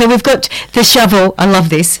anyway, so we've got the shovel. I love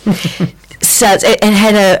this. So it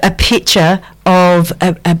had a picture of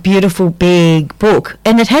a beautiful big book,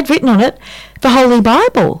 and it had written on it the Holy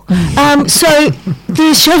Bible. So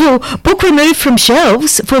the shovel book removed from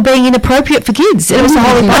shelves for being inappropriate for kids. It was the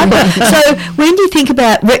Holy Bible. So when you think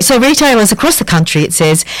about, retailers across the country, it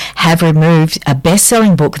says, have removed a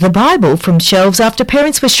best-selling book, the Bible, from shelves after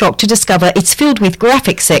parents were shocked to discover it's filled with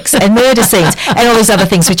graphic sex and murder scenes and all these other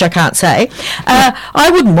things which I can't say.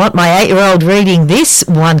 I wouldn't want my 8-year-old reading this,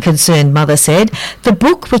 one concerned mother said. The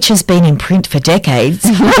book, which has been in print for decades,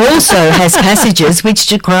 also has passages which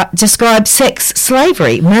describe sex,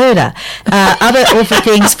 slavery, murder, other awful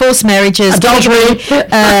things, forced marriages, adultery,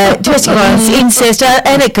 domestic violence, incest,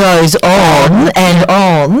 and it goes on and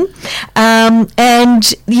on. And,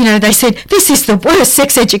 they said, this is the worst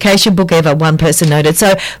sex education book ever, one person noted.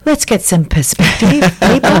 So let's get some perspective,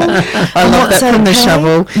 people. I love that from the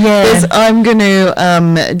shovel. Yeah. I'm going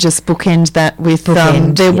to just bookend that with,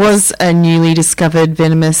 there was a newly discovered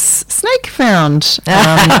venomous snake found. And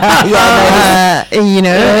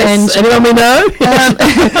anyone we know?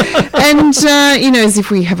 As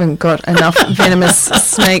if we haven't got enough venomous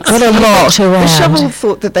snakes. What a lot around. The shovel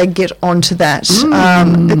thought that they'd get onto that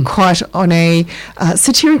quite on a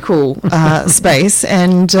satirical space.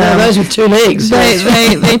 And those with two legs.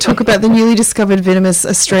 They talk about the newly discovered venomous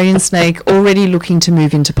Australian snake already looking to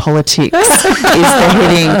move into politics is the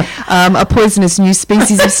heading. A poisonous new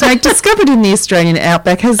species of snake discovered in the Australian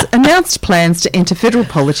outback has announced plans to enter federal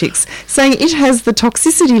politics, saying it has the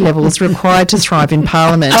toxicity levels required to thrive in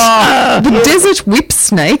Parliament. The desert whip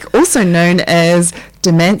snake, also known as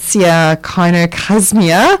Demantia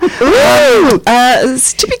kynocasmia,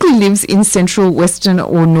 typically lives in central, western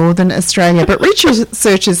or northern Australia, but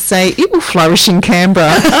researchers say it will flourish in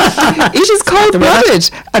Canberra. It is cold-blooded,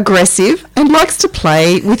 aggressive, and likes to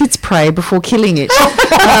play with its prey before killing it.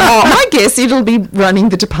 My guess, it'll be running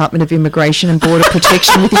the Department of Immigration and Border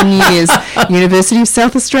Protection within years. University of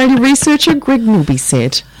South Australia researcher Greg Milby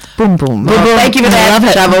said. Boom, boom. Thank you for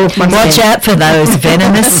that, Shovel. Watch out for those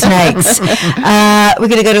venomous snakes. We're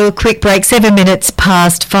going to go to a quick break, 7 minutes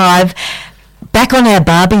past 5. Back on our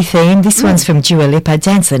Barbie theme. This one's from Dua Lipa,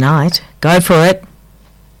 Dance the Night. Go for it.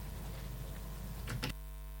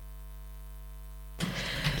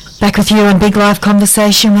 Back with you on Big Life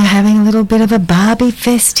Conversation. We're having a little bit of a Barbie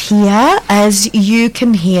fest here, as you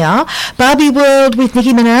can hear. Barbie World with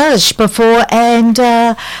Nicki Minaj before, and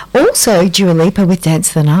also Dua Lipa with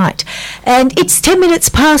Dance the Night. And it's 10 minutes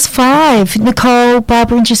past 5. Nicole,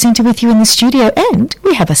 Barbara and Jacinta with you in the studio, and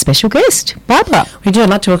we have a special guest, Barbara. We do.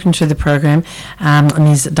 I'd like to welcome to the program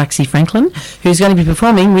Ms. Duxie Franklin, who's going to be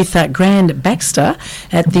performing with Grand Baxter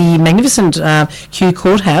at the magnificent Kew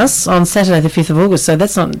Courthouse on Saturday the 5th of August. So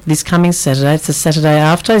that's not this coming Saturday, it's the Saturday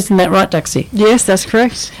after. Isn't that right, Duxie? Yes, that's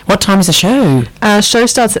correct. What time is the show? Show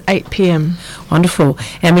starts at 8 p.m. Wonderful.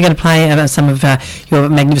 And we're going to play some of your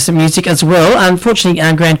magnificent music as well. Unfortunately,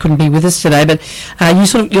 Grant couldn't be with us today, but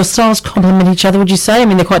your styles complement each other, would you say? I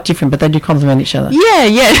mean, they're quite different, but they do complement each other.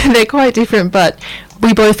 Yeah, they're quite different, but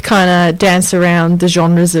we both kind of dance around the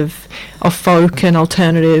genres of folk and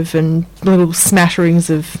alternative and little smatterings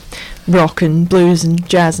of rock and blues and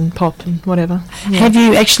jazz and pop and whatever. Yeah. Have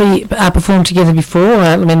you actually performed together before,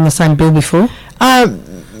 in the same bill before?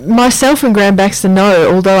 Myself and Graham Baxter,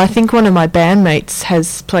 no, although I think one of my bandmates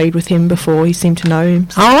has played with him before. He seemed to know him.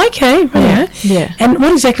 So. Oh, okay. Yeah. And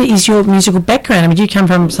what exactly is your musical background? I mean, do you come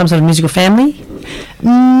from some sort of musical family?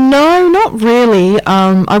 No, not really.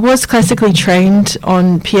 I was classically trained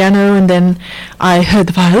on piano, and then I heard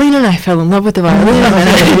the violin, and I fell in love with the violin.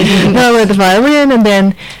 And then I learned the violin, and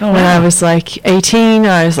then when I was like 18,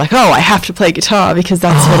 I was like, I have to play guitar because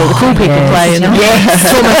that's what all the cool people play. And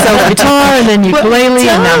taught myself guitar, and then ukulele,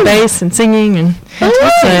 and now bass and singing, and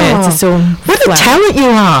it's all. What a talent you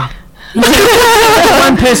are!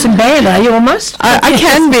 One person band, are you almost? I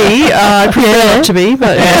can be. I prefer not to be,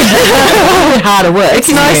 but harder work. It's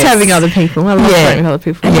nice having other people. I love playing with other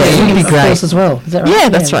people. Yeah, you'd be great as well. Is that right? Yeah,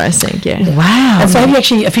 that's right. I think. Yeah. Wow. And so, have you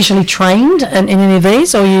actually officially trained in any of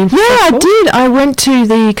these, or you? Yeah, I did. I went to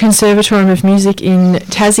the Conservatorium of Music in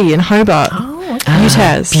Tassie in Hobart. Oh,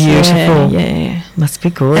 UTAS. Beautiful. Yeah. Must be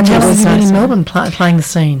good. and how long have you been nice. in Melbourne playing the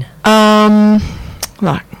scene?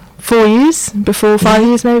 Like 4 years before, 5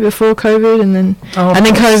 years maybe before COVID, and then Oh, and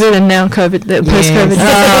then COVID, and now COVID, post-COVID,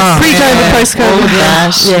 pre-COVID, post-COVID.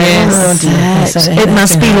 Yes. It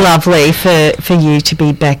must be lovely for you to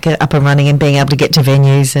be back up and running and being able to get to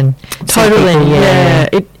venues and see Totally, people, yeah.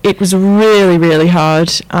 It was really, really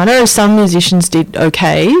hard. I know some musicians did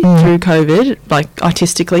okay through COVID, like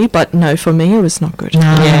artistically, but no, for me it was not good.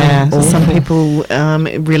 Yeah, Awful. some people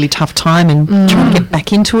really tough time and trying to get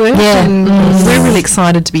back into it. Yeah. And we're really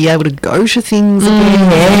excited to be able to go to things again.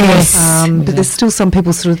 Yes. But there's still some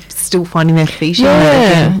people sort of still finding their feet. in it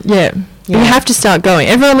Yeah, again. yeah. You have to start going.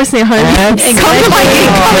 Everyone listening at home,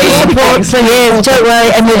 So yeah, don't worry,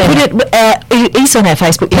 and we'll put it. It's on our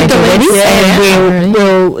Facebook page already, and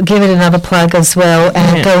we'll give it another plug as well.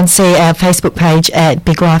 And go and see our Facebook page at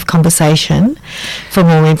Big Life Conversation for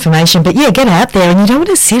more information. But yeah, get out there, and you don't want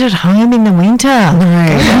to sit at home in the winter. Well,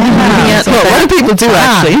 a lot of people do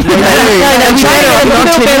actually. No, you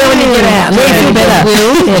feel better when you get out. Yeah, you feel better.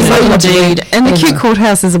 Yes, indeed. And the Cute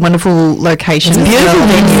Courthouse is a wonderful location. It's beautiful.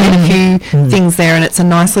 There's been a few things there, and it's a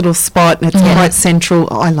nice little spot, and it's quite central.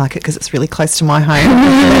 I like it because it's really close to my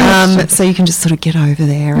home. So you can just sort of get over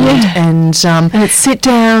there, and and it's sit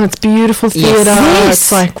down. It's beautiful theatre. Yes.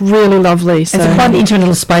 It's like really lovely. So It's a quite intimate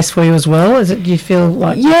little space for you as well. Is it? Do you feel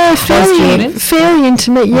like close to the audience? fairly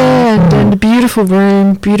intimate. Yeah, and a beautiful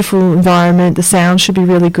room, beautiful environment. The sound should be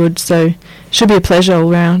really good. So should be a pleasure all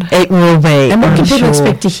round. It will be. And what I'm can people sure.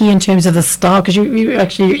 expect to hear in terms of the style? Because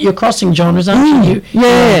you're crossing genres, aren't you?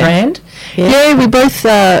 yeah. Brand. Yeah, we both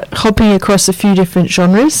hopping across a few different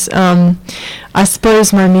genres. I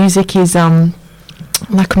suppose my music is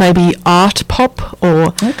like maybe art pop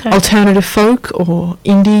or alternative folk or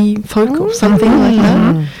indie folk or something like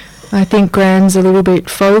that. I think Gran's a little bit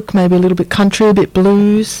folk, maybe a little bit country, a bit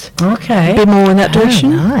blues, Okay. a bit more in that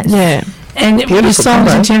direction. nice. Yeah. And your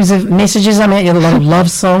songs in terms of messages, I mean, you have a lot of love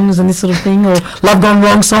songs and this sort of thing, or love gone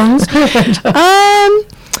wrong songs.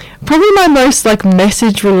 Probably my most like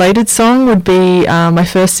message related song would be my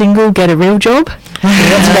first single, Get a Real Job.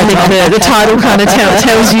 I think the title kind of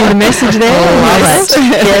tells you the message there.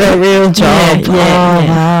 Get a real job. Yeah.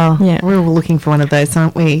 Wow. Yeah. we're all looking for one of those,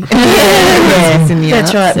 aren't we? Yeah, In the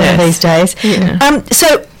that's right. arts. These days. Yeah.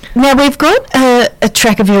 So now we've got a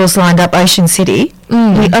track of yours lined up, Ocean City.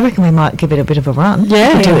 I reckon we might give it a bit of a run.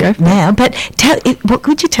 Yeah, We'll do go it for it. now. But what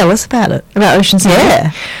could you tell us about it? About Ocean City?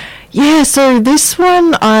 Yeah. Yeah, so this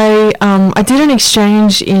one I did an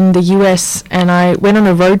exchange in the US, and I went on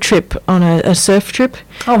a road trip, on a surf trip.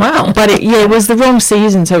 Oh, wow. But it was the wrong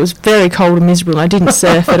season, so it was very cold and miserable. I didn't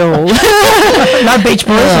surf at all. No beach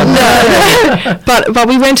boys. No. But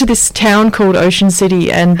we went to this town called Ocean City,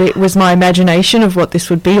 and it was my imagination of what this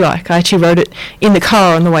would be like. I actually wrote it in the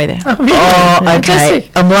car on the way there. Oh, okay. Fantastic.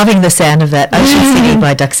 I'm loving the sound of that. Ocean City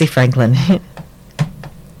by Duxie Franklin.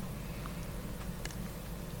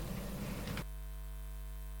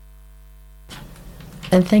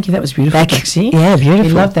 And thank you, that was beautiful, Dixie. Yeah, beautiful.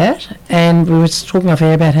 We love that. And we were talking off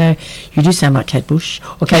air about how you do sound like Kate Bush,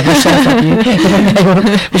 or Kate Bush sounds like you.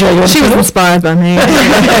 Which way you want She to was put it? inspired by me.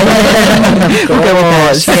 Of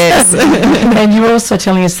course, yes. And you were also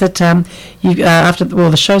telling us that you after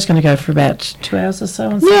the show's going to go for about 2 hours or so.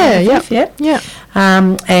 On Saturday the 5th, Yeah.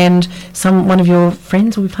 and one of your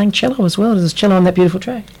friends will be playing cello as well. There's cello on that beautiful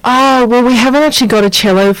track. Oh, well, we haven't actually got a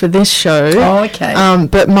cello for this show. Oh, okay.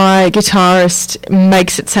 But my guitarist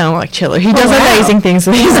makes it sound like cello. He does wow. amazing things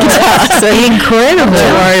with his guitar. So Incredible.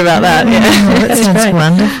 don't worry about that. Yeah. That That's sounds great.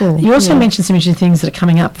 wonderful. You also mentioned some interesting things that are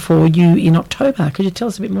coming up for you in October. Could you tell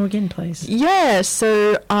us a bit more again, please? Yeah,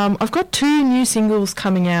 so I've got 2 new singles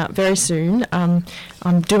coming out very soon.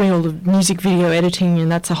 I'm doing all the music video editing,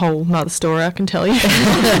 and that's a whole nother story, I can tell you.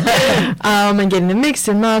 And getting them mixed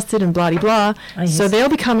and mastered and blah-de-blah. Oh, yes. So they'll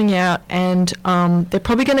be coming out, and they're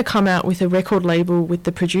probably going to come out with a record label with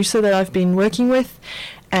the producer that I've been working with.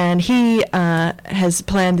 and he has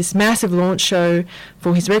planned this massive launch show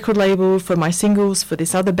for his record label, for my singles, for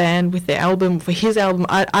this other band with their album, for his album.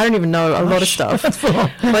 I don't even know a lot of stuff.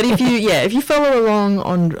 But if you follow along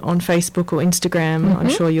on Facebook or Instagram, I'm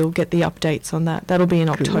sure you'll get the updates on that. That'll be in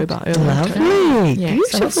October. Early October. Lovely. Yeah.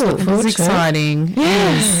 Beautiful. It's exciting.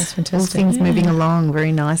 Yes. That's fantastic. All things moving along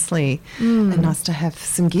very nicely. And nice to have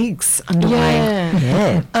some gigs underway.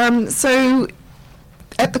 Yeah. So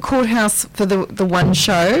at the courthouse for the one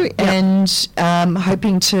show, and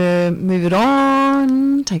hoping to move it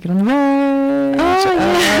on, take it on the road,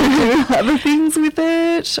 do other things with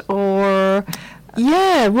it, or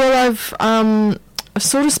well, I've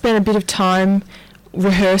sort of spent a bit of time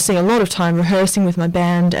rehearsing with my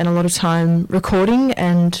band, and a lot of time recording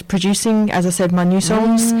and producing, as I said, my new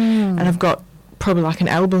songs, and I've got probably like an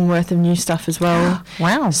album worth of new stuff as well.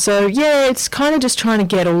 Wow. So it's kind of just trying to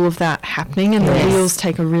get all of that happening, and the wheels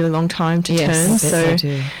take a really long time to turn. So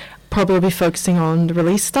probably be focusing on the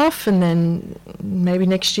release stuff, and then maybe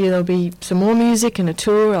next year there'll be some more music and a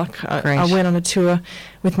tour. Like I went on a tour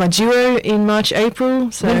with my duo in March, April.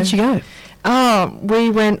 So where did you go? We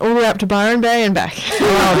went all the way up to Byron Bay and back. Beautiful.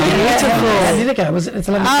 How did it go? Was it? It's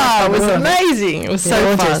 11 it was amazing. It was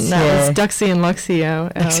so fun. That was Duxie and Luxie, our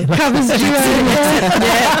covers duo.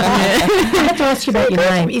 I have to ask you about your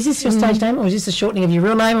name. Is this your stage name, or is this a shortening of your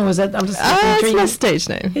real name, or was that? I'm just it's my stage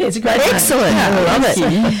name. Yeah, it's a great name. Excellent. I love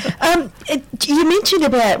it. You mentioned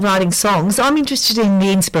about writing songs. I'm interested in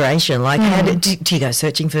the inspiration. Like, how do you go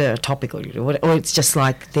searching for a topic, or it's just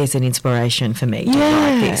like there's an inspiration for me to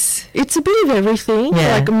write this? It's a bit of everything.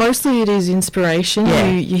 Like mostly it is inspiration.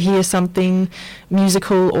 You hear something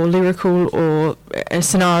musical or lyrical or a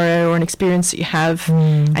scenario or an experience that you have,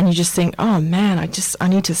 and you just think, oh man, I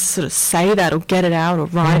need to sort of say that or get it out or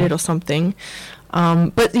write it or something.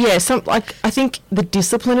 But I think the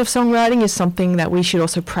discipline of songwriting is something that we should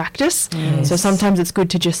also practice. So sometimes it's good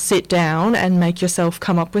to just sit down and make yourself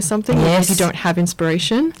come up with something if you don't have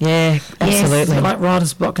inspiration. Yeah, absolutely. Like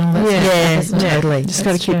writer's block and all that stuff. Totally. Just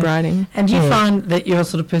got to keep writing. And do you find that you're a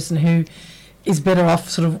sort of person who is better off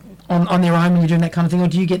sort of on their own when you're doing that kind of thing, or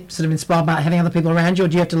do you get sort of inspired by having other people around you, or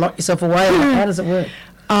do you have to lock yourself away? How does it work?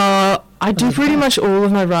 I do pretty much all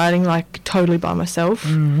of my writing like totally by myself.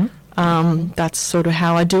 That's sort of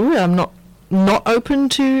how I do it. I'm not open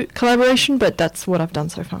to collaboration, but that's what I've done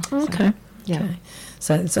so far. Okay. Yeah.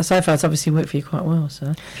 So far it's obviously worked for you quite well.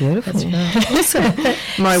 So beautiful.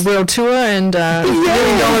 My world tour and $1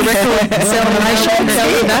 million record celebration.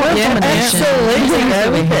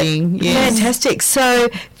 Absolutely. Fantastic. So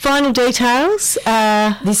final details.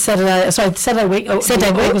 This Saturday week,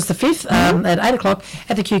 August the 5th, at 8 o'clock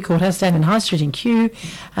at the Kew Courthouse, down in High Street in Kew,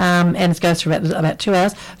 and it goes for about 2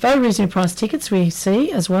 hours. Very reasonably priced tickets we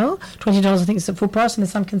see as well. $20 I think is the full price, and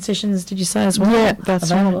there's some concessions, did you say, as well? Yeah, that's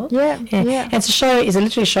available. Right. Yeah. And it's a show. Is it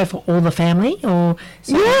literally a show for all the family, or?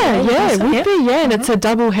 It would be. Yeah, and it's a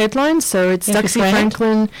double headline. So it's Duxie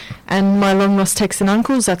Franklin and my long lost Texan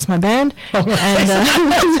uncles. That's my band, and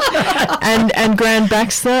Grant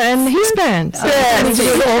Baxter and his band. So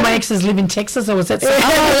all my exes live in Texas, or was that?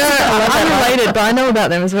 Unrelated, but I know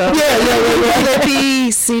about them as well. Will there be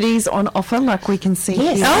CDs on offer, like we can see?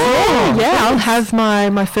 Yes. Here? I'll have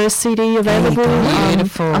my first CD available.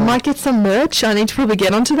 Beautiful. I might get some merch. I need to probably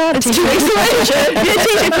get onto that. It's 2 weeks away.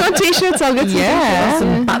 If you want t-shirts, I'll get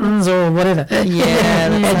some buttons or whatever.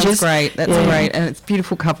 That's great. That's great, and it's a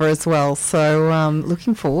beautiful cover as well. So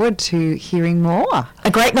looking forward to hearing more.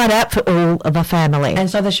 A great night out for all of our family. And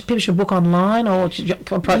so people should book online, or should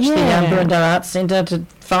approach the Burundar Arts Centre to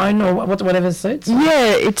phone, or whatever suits.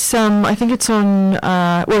 Yeah, it's I think it's on.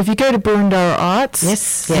 If you go to Burundar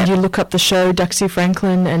Arts, and you look up the show Duxie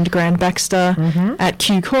Franklin and Grant Baxter at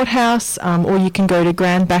Kew Courthouse, or you can go to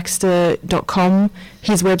grantbaxter.com.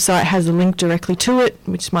 His website has a link directly to it,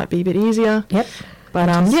 which might be a bit easier. Yep. But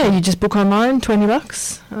you just book online,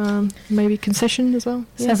 $20, maybe concession as well.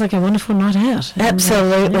 Sounds like a wonderful night out.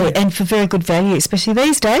 Absolutely, and for very good value, especially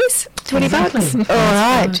these days. $20. All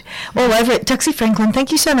right, all over it. Duxie Franklin, thank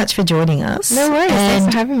you so much for joining us. No worries. And thanks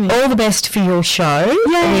for having me. All the best for your show.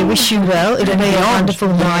 We wish you well. It'll be a wonderful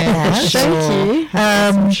night out. Thank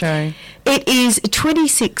you. Show. It is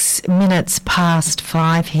 26 minutes past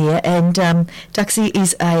 5 here, and Duxie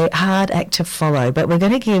is a hard act to follow, but we're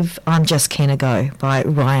going to give I'm Just Keen a go by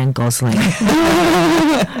Ryan Gosling.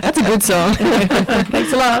 That's a good song.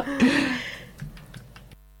 Thanks a lot.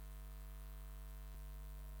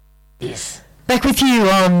 Yes. Back with you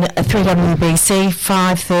on 3WBC,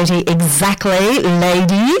 5:30 exactly,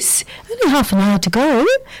 ladies. Only half an hour to go.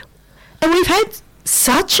 And we've had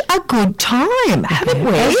such a good time, haven't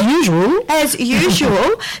we? As usual. As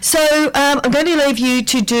usual. So I'm going to leave you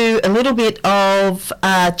to do a little bit of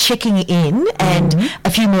checking in and a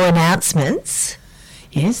few more announcements.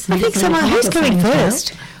 Yes. I think someone who's going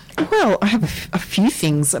first. Well, I have a few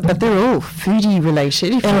things, but they're all foodie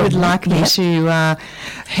related. If you would like me to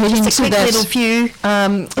head Just into a quick that, little few.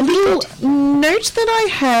 a little note that I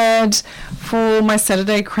had for my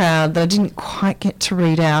Saturday crowd that I didn't quite get to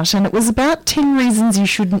read out, and it was about 10 reasons you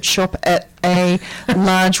shouldn't shop at a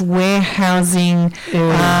large warehousing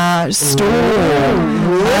store,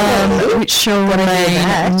 which shall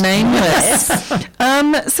remain nameless.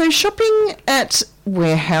 So shopping at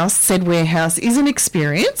said warehouse is an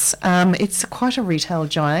experience. It's quite a retail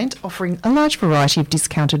giant offering a large variety of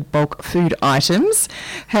discounted bulk food items,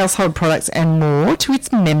 household products and more to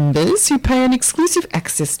its members who pay an exclusive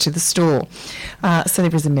access to the store. So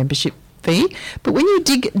there is a membership fee. But when you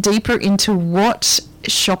dig deeper into what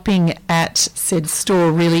shopping at said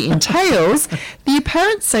store really entails, the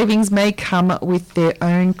apparent savings may come with their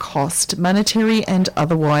own cost, monetary and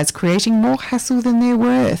otherwise, creating more hassle than they're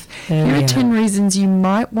worth. Here are 10 reasons you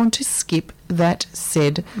might want to skip that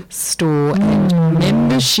said store and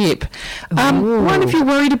membership. One, if you're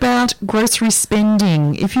worried about grocery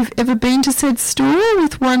spending, if you've ever been to said store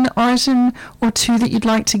with one item or two that you'd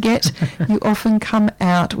like to get, you often come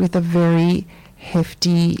out with a very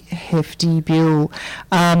hefty bill.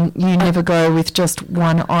 You never go with just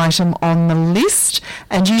one item on the list,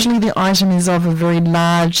 and usually the item is of a very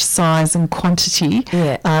large size and quantity,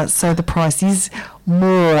 so the price is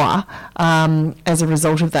more as a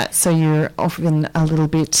result of that, so you're often a little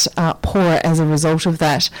bit poorer as a result of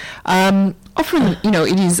that. Often,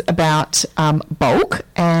 it is about bulk,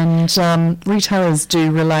 and retailers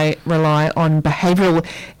do rely on behavioural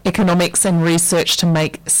economics and research to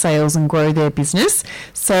make sales and grow their business.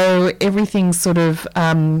 So everything sort of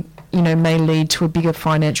may lead to a bigger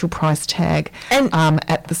financial price tag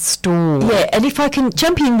at the store. Yeah, and if I can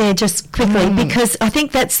jump in there just quickly, because I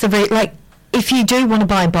think that's the if you do want to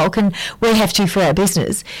buy in bulk, and we have to for our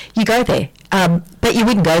business, you go there. But you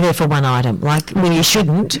wouldn't go there for one item, you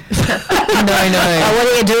shouldn't. No. What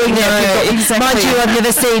are you doing there? Exactly. Mind you, I've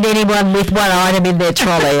never seen anyone with one item in their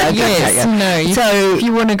trolley. So if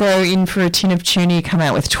you want to go in for a tin of tuna, you come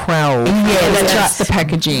out with 12. Yeah, that's right. the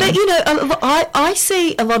packaging. But, I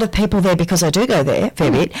see a lot of people there, because I do go there a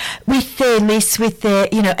fair bit, with their lists, with their,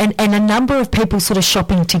 and a number of people sort of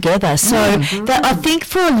shopping together. So that I think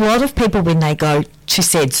for a lot of people when they go to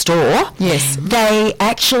said store, yes, they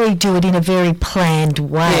actually do it in a very planned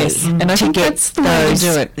way. Yes, and I think that's the way to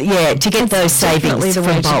do it. Yeah, to get those savings the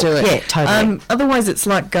way from bulk. to do it. Yeah, totally. Otherwise, it's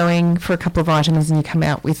like going for a couple of items and you come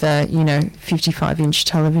out with a 55-inch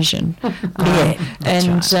television.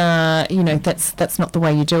 That's not the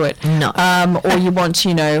way you do it. No. Or you want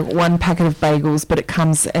one packet of bagels, but it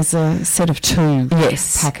comes as a set of 2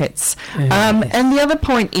 packets. And the other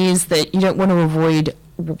point is that you don't want to avoid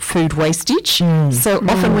food wastage. So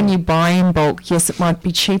often when you buy in bulk, yes, it might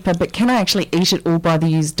be cheaper, but can I actually eat it all by the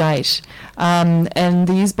use date? And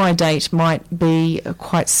the use by date might be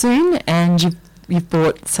quite soon, and you've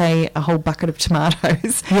bought, say, a whole bucket of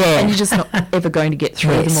tomatoes, and you're just not ever going to get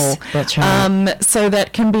through them all. That's right. So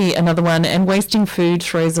that can be another one. And wasting food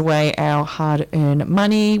throws away our hard-earned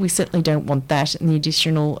money. We certainly don't want that, and the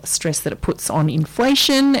additional stress that it puts on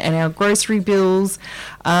inflation and our grocery bills,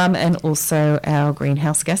 and also our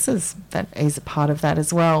greenhouse gases. That is a part of that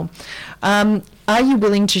as well. Are you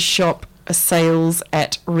willing to shop sales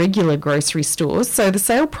at regular grocery stores? So the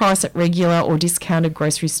sale price at regular or discounted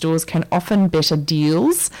grocery stores can often better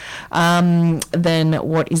deals than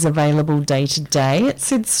what is available day to day at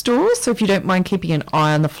said stores. So if you don't mind keeping an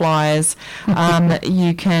eye on the flyers,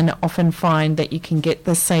 you can often find that you can get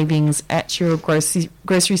the savings at your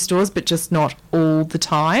grocery stores, but just not all the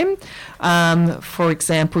time. For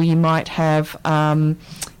example, you might have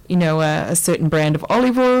a certain brand of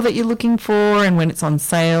olive oil that you're looking for, and when it's on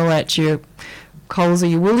sale at your Coles or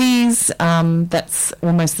your Woolies, that's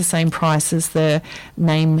almost the same price as the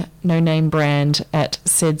no-name brand at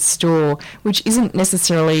said store, which isn't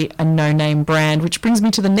necessarily a no-name brand, which brings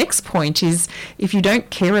me to the next point is if you don't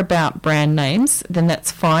care about brand names, then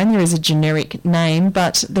that's fine. There is a generic name,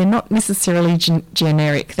 but they're not necessarily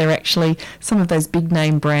generic. They're actually some of those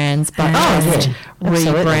big-name brands, but just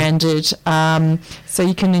rebranded. So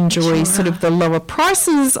you can enjoy sort of the lower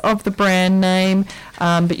prices of the brand name,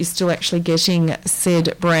 but you're still actually getting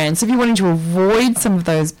said brand. So if you're wanting to avoid some of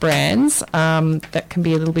those brands, that can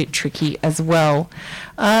be a little bit tricky as well.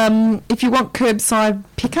 If you want curbside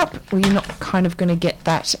pickup, well, you're not kind of going to get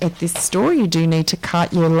that at this store. You do need to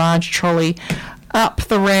cart your large trolley up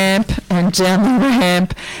the ramp and down the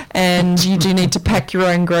ramp, and you do need to pack your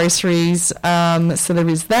own groceries. So there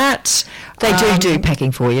is that. They do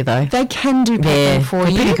packing for you, though. They can do packing for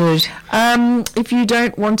you. Pretty good. If you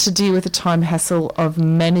don't want to deal with the time hassle of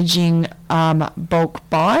managing bulk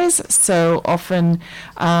buys, so often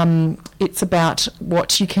it's about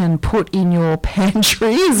what you can put in your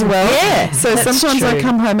pantry as well. Yeah, so that's sometimes I true.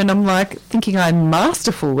 come home and I'm like thinking I'm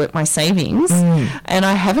masterful at my savings, and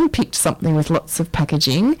I haven't picked something with lots of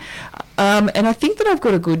packaging. And I think that I've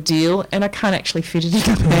got a good deal, and I can't actually fit it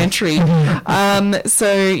in the pantry.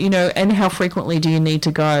 So, you know, and how frequently do you need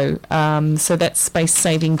to go? So that's space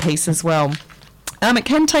saving piece as well. It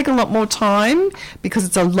can take a lot more time because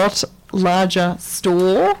it's a lot larger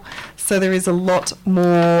store, so there is a lot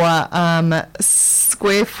more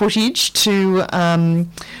square footage to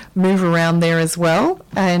move around there as well.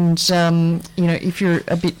 And you know, if you're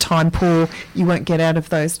a bit time poor, you won't get out of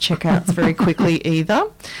those checkouts very quickly either.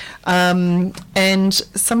 And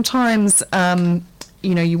sometimes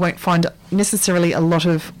you know, you won't find necessarily a lot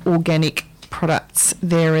of organic products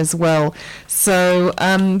there as well. So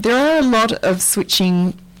there are a lot of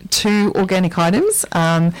switching to organic items,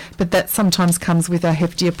 but that sometimes comes with a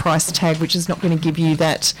heftier price tag, which is not going to give you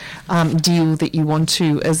that deal that you want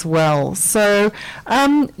to as well. So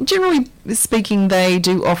generally speaking, they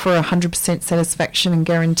do offer 100% satisfaction and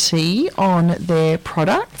guarantee on their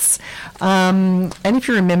products. And if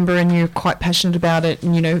you're a member and you're quite passionate about it,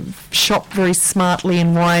 and you know, shop very smartly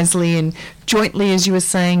and wisely and jointly, as you were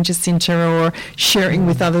saying, Jacinta, or sharing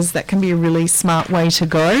with others, that can be a really smart way to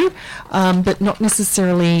go, but not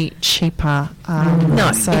necessarily cheaper.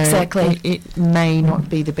 No, so exactly. It may not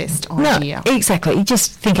be the best idea. No, exactly. You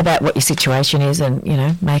just think about what your situation is and, you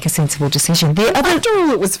know, make a sensible decision. After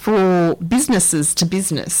all, it was for businesses to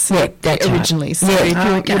business that's originally. right. So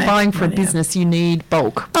Yeah. if you're buying for a business, you need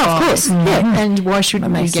bulk. Oh, of course. Yeah. And why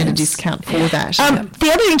shouldn't we makes get a sense. discount for that?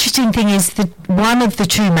 The other interesting thing is that one of the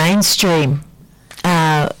two mainstream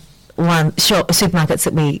supermarkets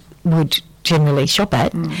that we would generally shop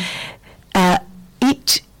at,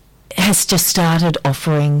 it has just started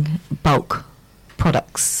offering bulk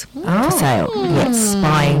products for sale. Yes,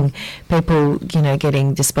 buying people, you know,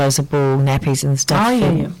 getting disposable nappies and stuff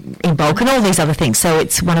in bulk and all these other things. So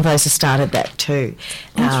it's one of those that started that too.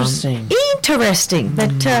 Interesting. Interesting.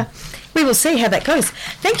 But we will see how that goes.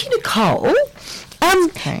 Thank you, Nicole.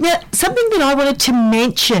 Now, something that I wanted to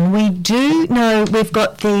mention, we do know we've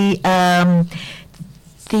got the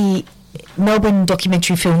Melbourne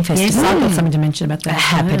Documentary Film Festival. Yes, I've got something to mention about that.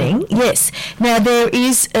 Happening. Yes. Now, there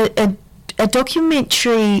is a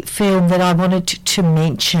documentary film that I wanted to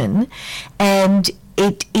mention, and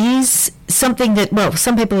it is something that, well,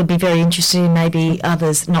 some people would be very interested in, maybe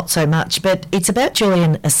others not so much, but it's about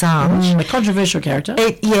Julian Assange. A controversial character.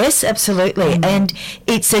 Yes, absolutely. And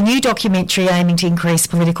it's a new documentary aiming to increase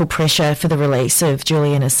political pressure for the release of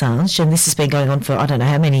Julian Assange, and this has been going on for I don't know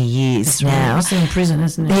how many years now. He's in prison,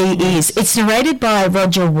 isn't he? He is. It's narrated by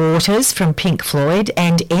Roger Waters from Pink Floyd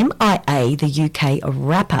and MIA, the UK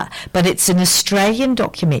rapper, but it's an Australian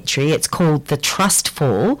documentary. It's called The Trust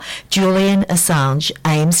Fall. Julian Assange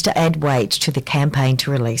aims to add weight to the campaign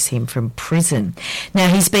to release him from prison. Now,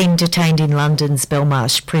 he's been detained in London's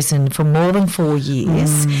Belmarsh prison for more than 4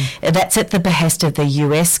 years. That's at the behest of the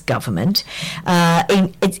US government.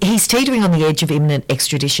 He's teetering on the edge of imminent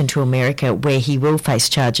extradition to America, where he will face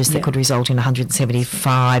charges that could result in a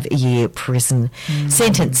 175-year prison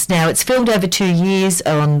sentence. Now, it's filmed over 2 years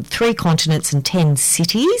on 3 continents and 10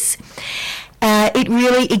 cities. It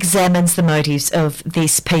really examines the motives of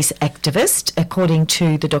this peace activist, according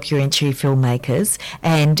to the documentary filmmakers,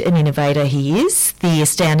 and an innovator he is. The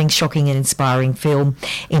astounding, shocking and inspiring film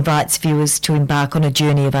invites viewers to embark on a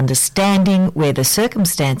journey of understanding where the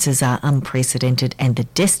circumstances are unprecedented and the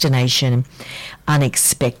destination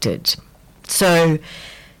unexpected. So,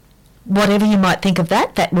 whatever you might think of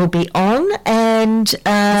that, that will be on, and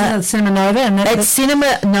Cinema Nova, and at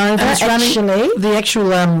Cinema Nova, actually. The actual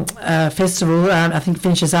festival, I think,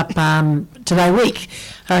 finishes up today week.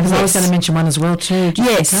 Because I was going to mention one as well too.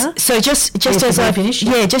 Yes. So just as I finish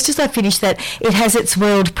that, it has its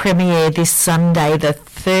world premiere this Sunday, the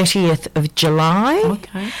 30th of July,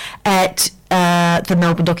 at the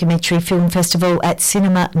Melbourne Documentary Film Festival at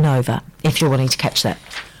Cinema Nova. If you're wanting to catch that.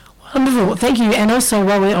 Wonderful, thank you. And also,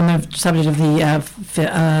 while we're on the subject of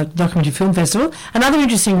the Documentary Film Festival, another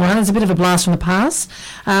interesting one is a bit of a blast from the past,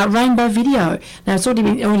 Rainbow Video. Now, it's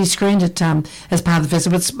already screened at as part of the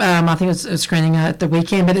festival. It's, I think it's screening at the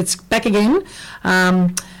weekend, but it's back again.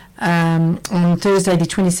 on Thursday, the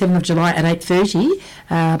 27th of July at 8:30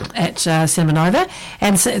 at Cinema Nova,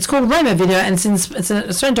 and so it's called Rainbow Video, and it's an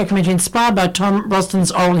Australian documentary inspired by Tom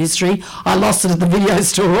Roston's oral history. I lost it at the video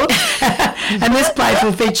store, and this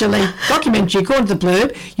playful feature-length documentary, according to the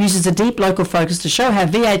blurb, uses a deep local focus to show how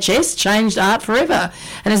VHS changed art forever.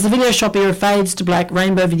 And as the video shop era fades to black,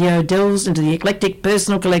 Rainbow Video delves into the eclectic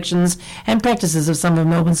personal collections and practices of some of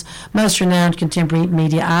Melbourne's most renowned contemporary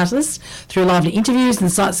media artists. Through lively interviews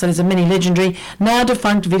and site studies of many legendary, now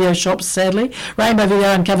defunct video shops, sadly, Rainbow Video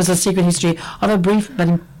uncovers the secret history of a brief but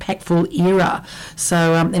impactful era.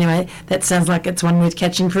 So anyway, that sounds like it's one worth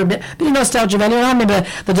catching for a bit of nostalgia value. And I remember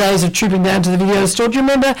the days of trooping down to the video store. Do you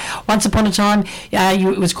remember once upon a time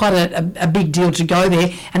it was quite a big deal to go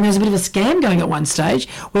there, and there was a bit of a scam going at one stage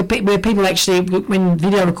where people actually, when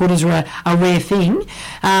video recorders were a rare thing, you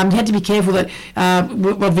had to be careful that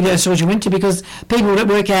what video stores you went to, because people would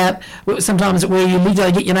work out sometimes where you lived,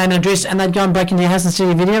 they'd get your name and address, and they'd go and break into your house and steal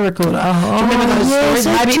your video recorder. Do you remember those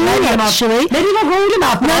stories? Maybe not old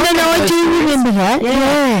enough. No, I do remember that.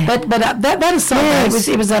 Yeah. But that aside, yes.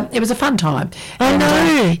 It was a fun time. I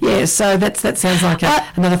know. Yeah, so that sounds like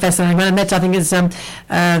another fascinating one, and that I think is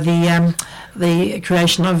the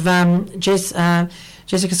creation of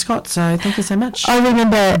Jessica Scott. So thank you so much. I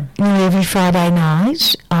remember every Friday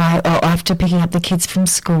night, after picking up the kids from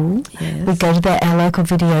school, we'd go to our local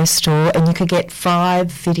video store, and you could get 5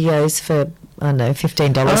 videos for, I don't know,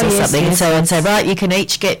 $15 or something. And so I'd say, right, you can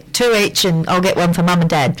each get 2 each, and I'll get one for Mum and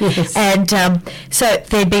Dad. Yes. And so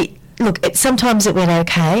there'd be, look, sometimes it went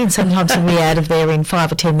okay, and sometimes we'd be out of there in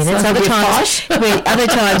 5 or 10 minutes. Other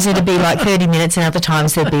times it'd be like 30 minutes, and other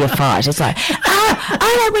times there'd be a fight. It's like, how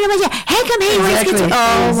come he always gets it?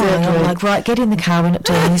 I'm like, right, get in the car, we're not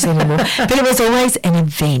doing this anymore. But it was always an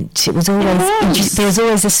event. It was always, there was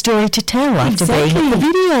always a story to tell after being at the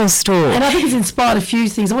video store. And I think it's inspired a few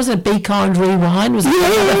things. Wasn't it Be Kind Rewind? Was it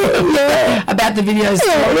about the video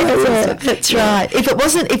store? Yeah, that's right.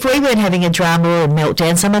 If we weren't having a drama or a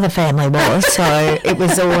meltdown, some other family was. So it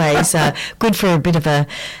was always good for a bit of a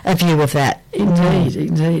view of that.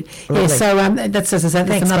 Indeed. Yeah, so that's, as I said,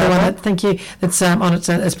 that's another one. Thank you. That's on it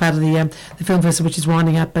as part of the film festival, which is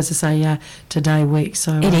winding up, as I say, today week.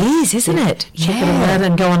 So it is, isn't it? Check it all out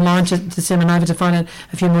and go online to Cinema Nova to find out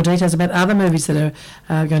a few more details about other movies that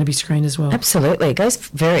are going to be screened as well. Absolutely, it goes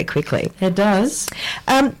very quickly. It does.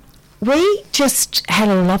 We just had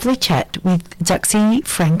a lovely chat with Duxie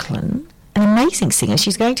Franklin, an amazing singer.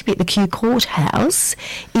 She's going to be at the Kew Courthouse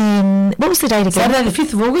in, what was the date again? Saturday the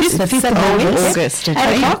 5th of August. The 5th of August.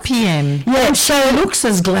 At 8 p.m. Yeah, and she looks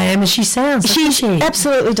as glam as she sounds. She's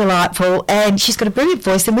absolutely delightful, and she's got a brilliant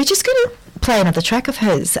voice, and we're just going to play another track of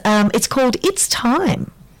hers. It's called It's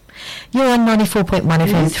Time. You're on 94.1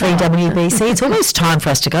 FM 3 WBC. It's almost time for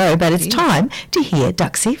us to go, but it's time to hear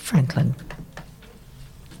Duxie Franklin.